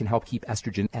acids can help keep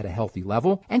estrogen at a healthy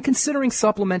level, and considering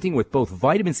supplementing with both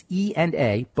vitamins E and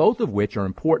A, both of which are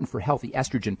important for healthy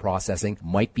estrogen processing,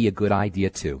 might be a good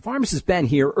idea too. Pharmacist Ben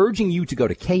here, urging you to go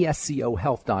to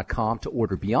kscohealth.com to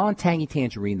order Beyond Tangy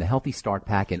Tangerine, the Healthy Start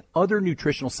Pack, and other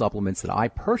nutritional supplements that I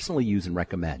personally use and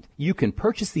recommend. You can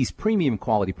purchase these premium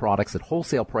quality products at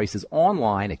wholesale prices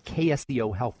online at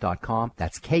kscohealth.com.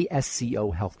 That's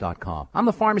kscohealth.com. I'm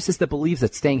the pharmacist that believes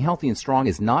that staying healthy and strong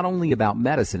is not only about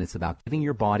medicine, it's about giving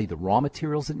your body the raw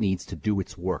materials it needs to do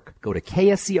its work. Go to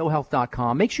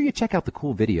kscohealth.com. Make sure you check out the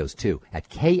cool videos too at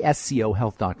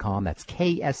kscohealth.com. That's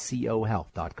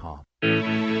kscohealth.com.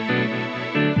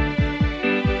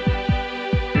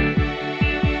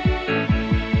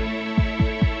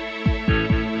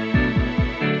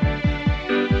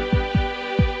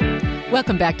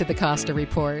 Welcome back to the Costa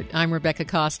Report. I'm Rebecca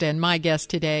Costa, and my guest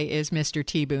today is Mr.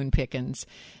 T. Boone Pickens.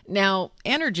 Now,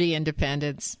 energy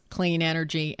independence, clean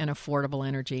energy, and affordable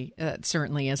energy,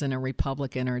 certainly isn't a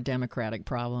Republican or a Democratic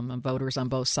problem. And voters on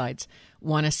both sides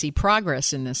want to see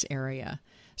progress in this area.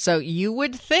 So you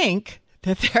would think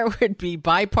that there would be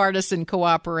bipartisan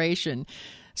cooperation.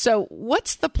 So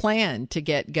what's the plan to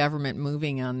get government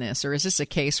moving on this? Or is this a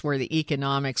case where the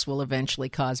economics will eventually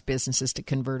cause businesses to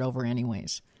convert over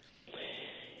anyways?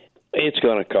 It's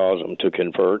going to cause them to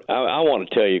convert. I want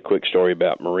to tell you a quick story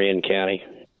about Marin County.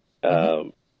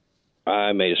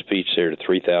 I made a speech there to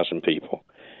 3,000 people,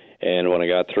 and when I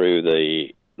got through,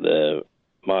 the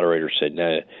moderator said,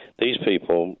 "Now, these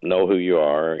people know who you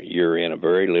are. You're in a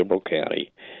very liberal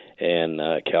county in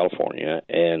California,"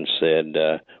 and said,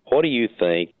 "What do you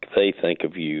think they think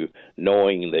of you,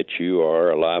 knowing that you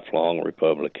are a lifelong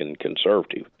Republican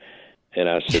conservative?" And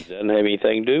I said, "Doesn't have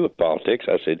anything to do with politics."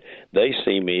 I said, "They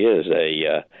see me as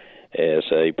a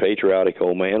patriotic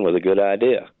old man with a good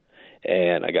idea."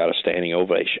 And I got a standing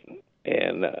ovation.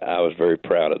 And I was very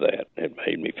proud of that. It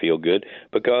made me feel good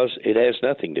because it has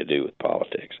nothing to do with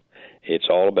politics. It's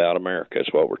all about America.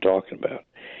 It's what we're talking about.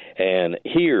 And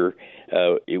here,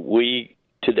 we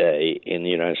today in the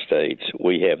United States,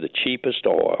 we have the cheapest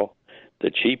oil,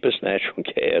 the cheapest natural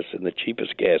gas, and the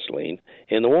cheapest gasoline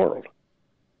in the world.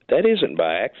 That isn't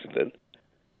by accident.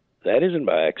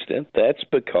 That's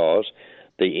because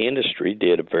the industry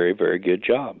did a very, very good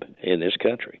job in this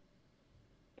country.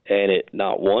 And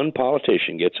not one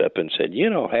politician gets up and said,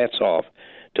 hats off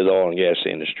to the oil and gas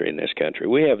industry in this country.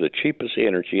 We have the cheapest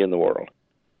energy in the world.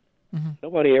 Mm-hmm.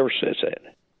 Nobody ever says that.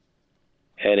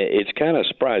 And it's kind of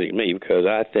surprising to me because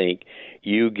I think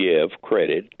you give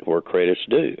credit where credit's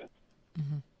due.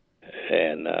 Mm-hmm.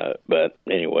 And but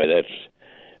anyway, that's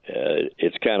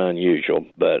it's kind of unusual.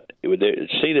 But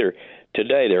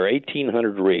today there are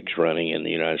 1,800 rigs running in the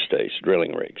United States,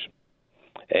 drilling rigs,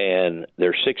 and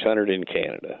there's 600 in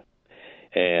Canada,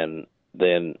 and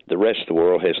then the rest of the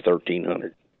world has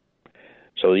 1,300.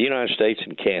 So the United States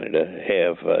and Canada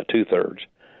have 2/3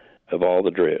 of all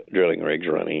the drilling rigs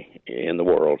running in the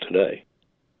world today.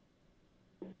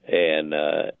 And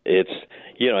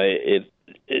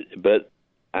but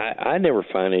I never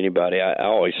find anybody. I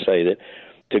always say that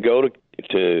to go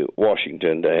to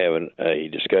Washington to have a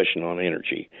discussion on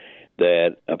energy,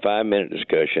 that a 5-minute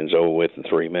discussion is over with in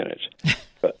 3 minutes,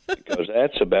 because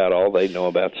that's about all they know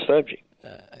about the subject.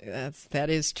 That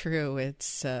is true.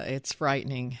 It's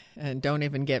frightening, and don't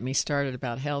even get me started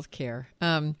about health care.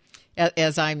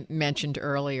 As I mentioned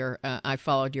earlier, I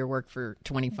followed your work for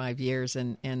 25 years,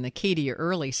 and the key to your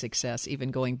early success,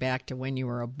 even going back to when you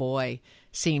were a boy,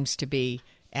 seems to be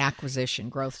acquisition,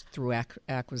 growth through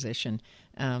acquisition.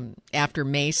 After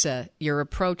Mesa, your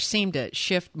approach seemed to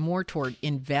shift more toward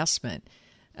investment.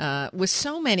 With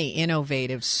so many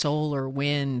innovative solar,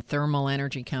 wind, thermal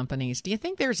energy companies, do you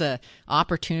think there's an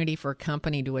opportunity for a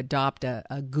company to adopt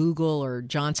a Google or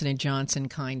Johnson & Johnson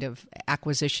kind of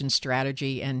acquisition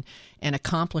strategy and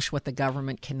accomplish what the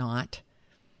government cannot?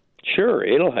 Sure,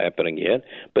 it'll happen again,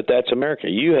 but that's America.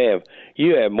 You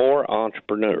have more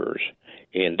entrepreneurs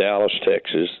in Dallas,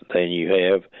 Texas than you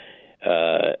have,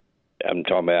 I'm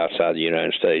talking about outside the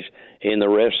United States, in the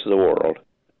rest of the world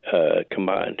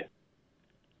combined.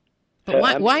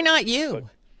 But why not you?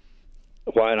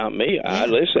 Why not me? Yeah.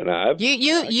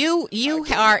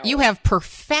 You have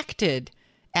perfected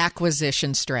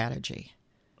acquisition strategy.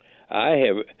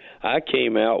 I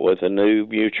came out with a new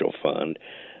mutual fund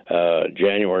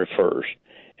January 1st,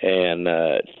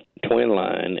 and Twin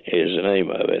Line is the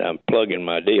name of it. I'm plugging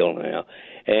my deal now,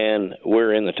 and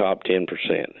we're in the top 10%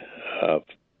 of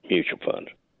mutual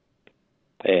funds.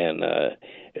 And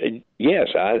yes,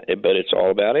 but it's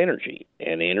all about energy,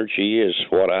 and energy is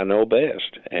what I know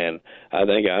best. And I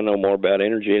think I know more about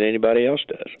energy than anybody else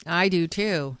does. I do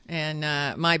too. And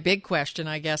my big question,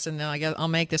 I guess, and then I'll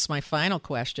make this my final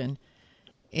question,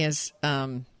 is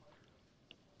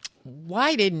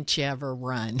why didn't you ever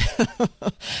run?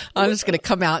 I'm just going to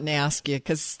come out and ask you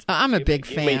because I'm a big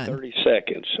fan. Give me 30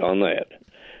 seconds on that.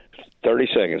 30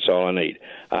 seconds, all I need.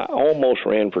 I almost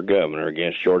ran for governor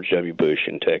against George W. Bush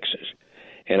in Texas.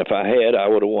 And if I had, I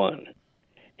would have won.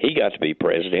 He got to be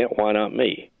president. Why not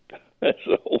me?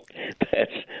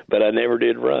 But I never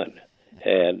did run.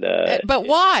 And but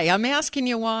why? I'm asking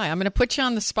you why. I'm going to put you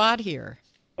on the spot here.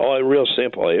 Oh, real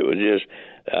simple. It was just,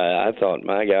 I thought,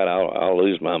 my God, I'll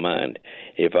lose my mind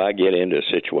if I get into a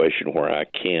situation where I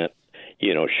can't,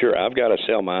 sure, I've got to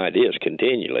sell my ideas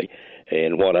continually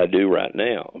in what I do right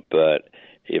now. But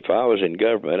if I was in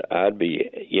government, I'd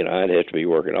have to be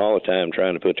working all the time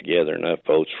trying to put together enough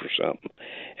votes for something.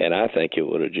 And I think it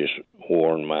would have just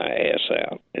worn my ass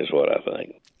out, is what I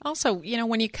think. Also,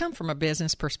 when you come from a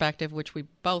business perspective, which we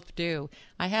both do,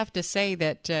 I have to say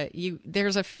that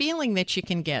there's a feeling that you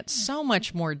can get so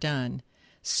much more done,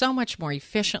 so much more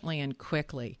efficiently and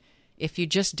quickly if you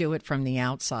just do it from the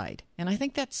outside. And I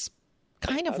think that's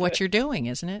kind of what you're doing,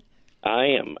 isn't it? I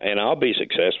am, and I'll be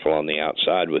successful on the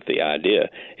outside with the idea.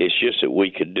 It's just that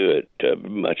we could do it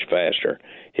much faster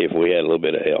if we had a little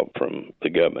bit of help from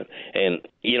the government. And,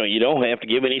 you don't have to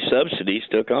give any subsidies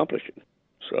to accomplish it.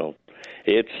 So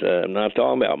I'm not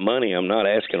talking about money. I'm not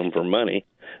asking them for money.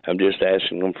 I'm just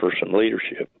asking them for some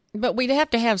leadership. But we'd have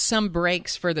to have some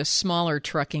breaks for the smaller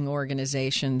trucking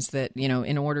organizations that,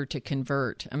 in order to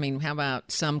convert. I mean, how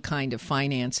about some kind of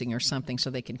financing or something so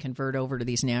they can convert over to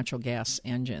these natural gas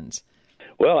engines?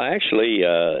 Well, actually,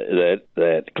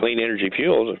 that Clean Energy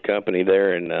Fuels, a company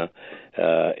there in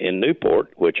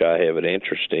Newport, which I have an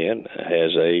interest in,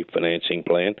 has a financing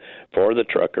plan for the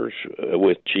truckers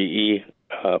with GE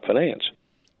Finance.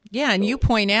 Yeah, and you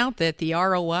point out that the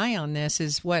ROI on this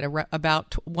is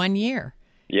about 1 year.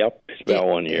 Yep, it's about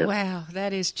 1 year. Wow,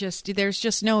 that is there's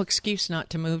just no excuse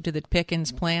not to move to the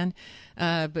Pickens plan.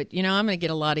 But, I'm going to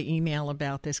get a lot of email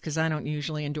about this because I don't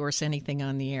usually endorse anything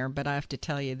on the air, but I have to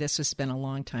tell you, this has been a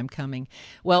long time coming.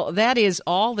 Well, that is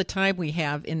all the time we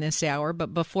have in this hour,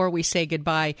 but before we say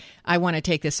goodbye, I want to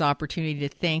take this opportunity to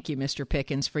thank you, Mr.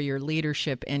 Pickens, for your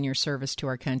leadership and your service to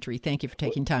our country. Thank you for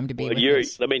taking time to be with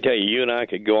us. Let me tell you, you and I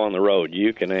could go on the road.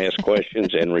 You can ask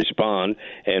questions and respond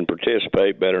and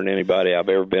participate better than anybody I've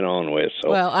ever been on with.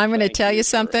 So, well, I'm going to tell you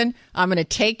something. I'm going to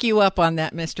take you up on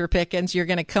that, Mr. Pickens. You're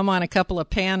going to come on a couple of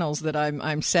panels that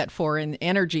I'm set for in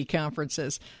energy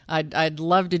conferences. I'd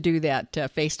love to do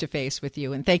that face to face with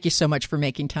you. And thank you so much for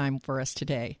making time for us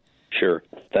today. Sure.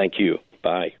 Thank you.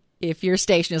 Bye. If your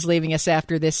station is leaving us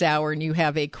after this hour and you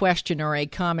have a question or a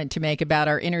comment to make about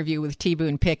our interview with T.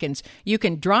 Boone Pickens, you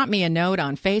can drop me a note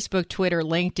on Facebook, Twitter,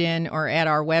 LinkedIn, or at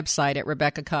our website at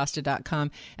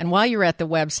RebeccaCosta.com. And while you're at the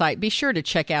website, be sure to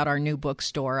check out our new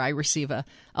bookstore. I receive a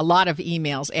lot of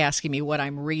emails asking me what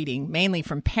I'm reading, mainly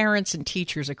from parents and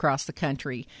teachers across the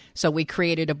country. So we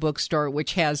created a bookstore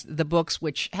which has the books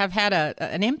which have had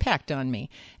an impact on me.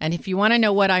 And if you want to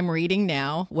know what I'm reading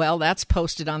now, well, that's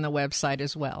posted on the website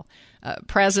as well.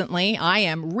 Presently, I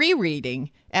am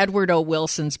rereading Edward O.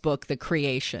 Wilson's book, The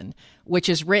Creation, which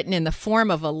is written in the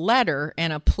form of a letter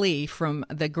and a plea from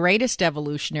the greatest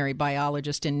evolutionary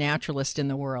biologist and naturalist in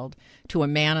the world to a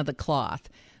man of the cloth.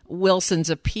 Wilson's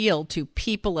appeal to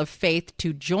people of faith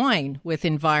to join with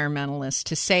environmentalists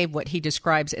to save what he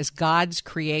describes as God's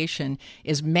creation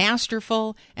is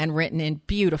masterful and written in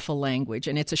beautiful language.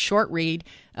 And it's a short read,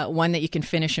 one that you can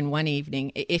finish in one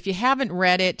evening. If you haven't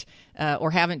read it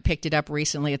or haven't picked it up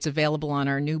recently, it's available on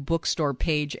our new bookstore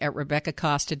page at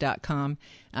RebeccaCosta.com.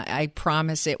 I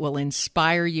promise it will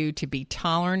inspire you to be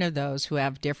tolerant of those who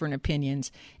have different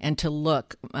opinions and to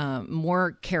look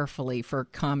more carefully for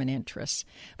common interests.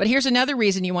 But here's another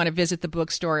reason you want to visit the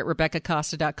bookstore at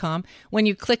RebeccaCosta.com. When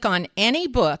you click on any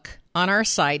book on our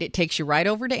site, it takes you right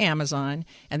over to Amazon,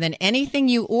 and then anything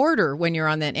you order when you're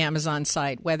on that Amazon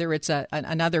site, whether it's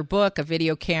another book, a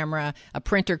video camera, a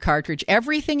printer cartridge,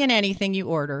 everything and anything you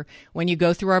order when you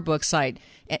go through our book site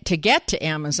to get to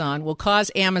Amazon will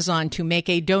cause Amazon to make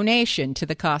a donation to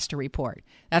the Costa Report.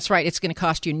 That's right. It's going to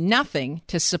cost you nothing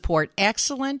to support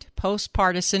excellent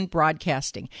post-partisan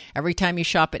broadcasting. Every time you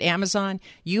shop at Amazon,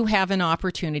 you have an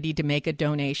opportunity to make a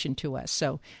donation to us.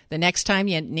 So the next time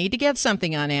you need to get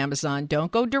something on Amazon,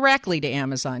 don't go directly to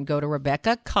Amazon. Go to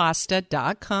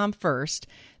RebeccaCosta.com first,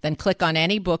 then click on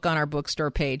any book on our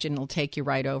bookstore page, and it'll take you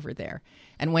right over there.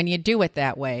 And when you do it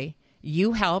that way,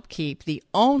 you help keep the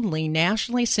only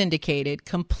nationally syndicated,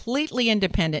 completely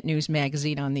independent news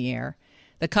magazine on the air.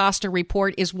 The Costa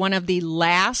Report is one of the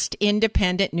last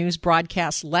independent news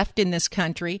broadcasts left in this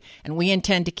country, and we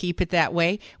intend to keep it that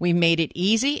way. We made it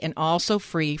easy and also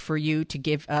free for you to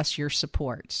give us your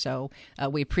support. So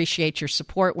we appreciate your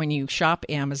support when you shop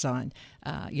Amazon.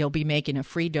 You'll be making a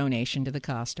free donation to the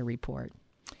Costa Report.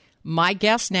 My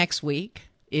guest next week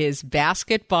is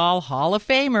Basketball Hall of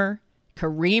Famer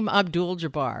Kareem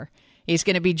Abdul-Jabbar. He's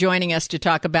going to be joining us to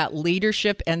talk about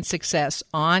leadership and success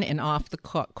on and off the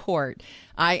court.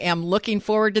 I am looking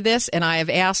forward to this, and I have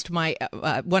asked my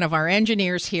one of our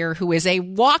engineers here, who is a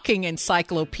walking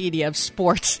encyclopedia of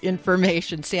sports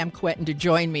information, Sam Quentin, to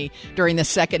join me during the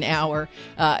second hour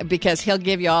because he'll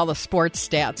give you all the sports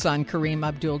stats on Kareem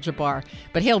Abdul-Jabbar.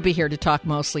 But he'll be here to talk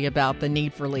mostly about the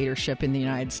need for leadership in the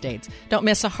United States. Don't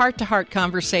miss a heart-to-heart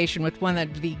conversation with one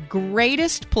of the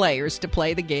greatest players to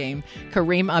play the game,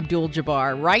 Kareem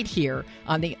Abdul-Jabbar, right here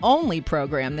on the only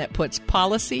program that puts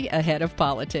policy ahead of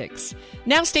politics.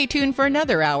 Now stay tuned for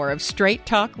another hour of Straight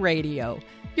Talk Radio.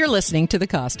 You're listening to the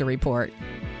Costa Report.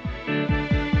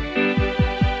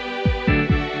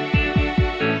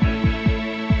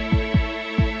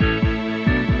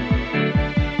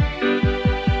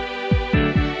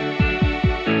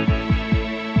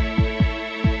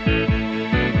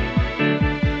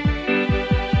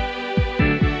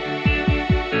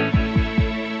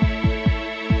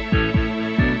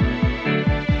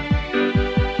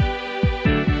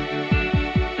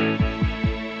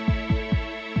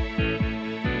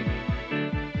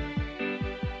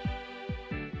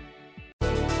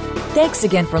 Thanks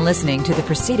again for listening to the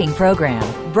preceding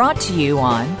program, brought to you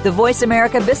on the Voice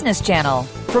America Business Channel.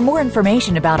 For more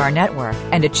information about our network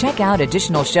and to check out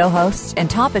additional show hosts and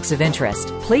topics of interest,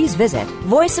 please visit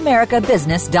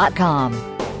voiceamericabusiness.com.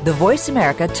 The Voice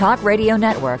America Talk Radio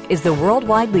Network is the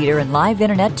worldwide leader in live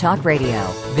Internet talk radio.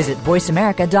 Visit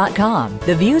voiceamerica.com.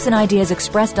 The views and ideas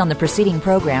expressed on the preceding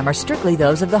program are strictly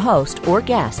those of the host or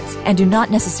guests and do not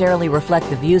necessarily reflect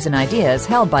the views and ideas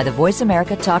held by the Voice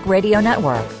America Talk Radio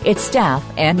Network, its staff,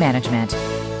 and management.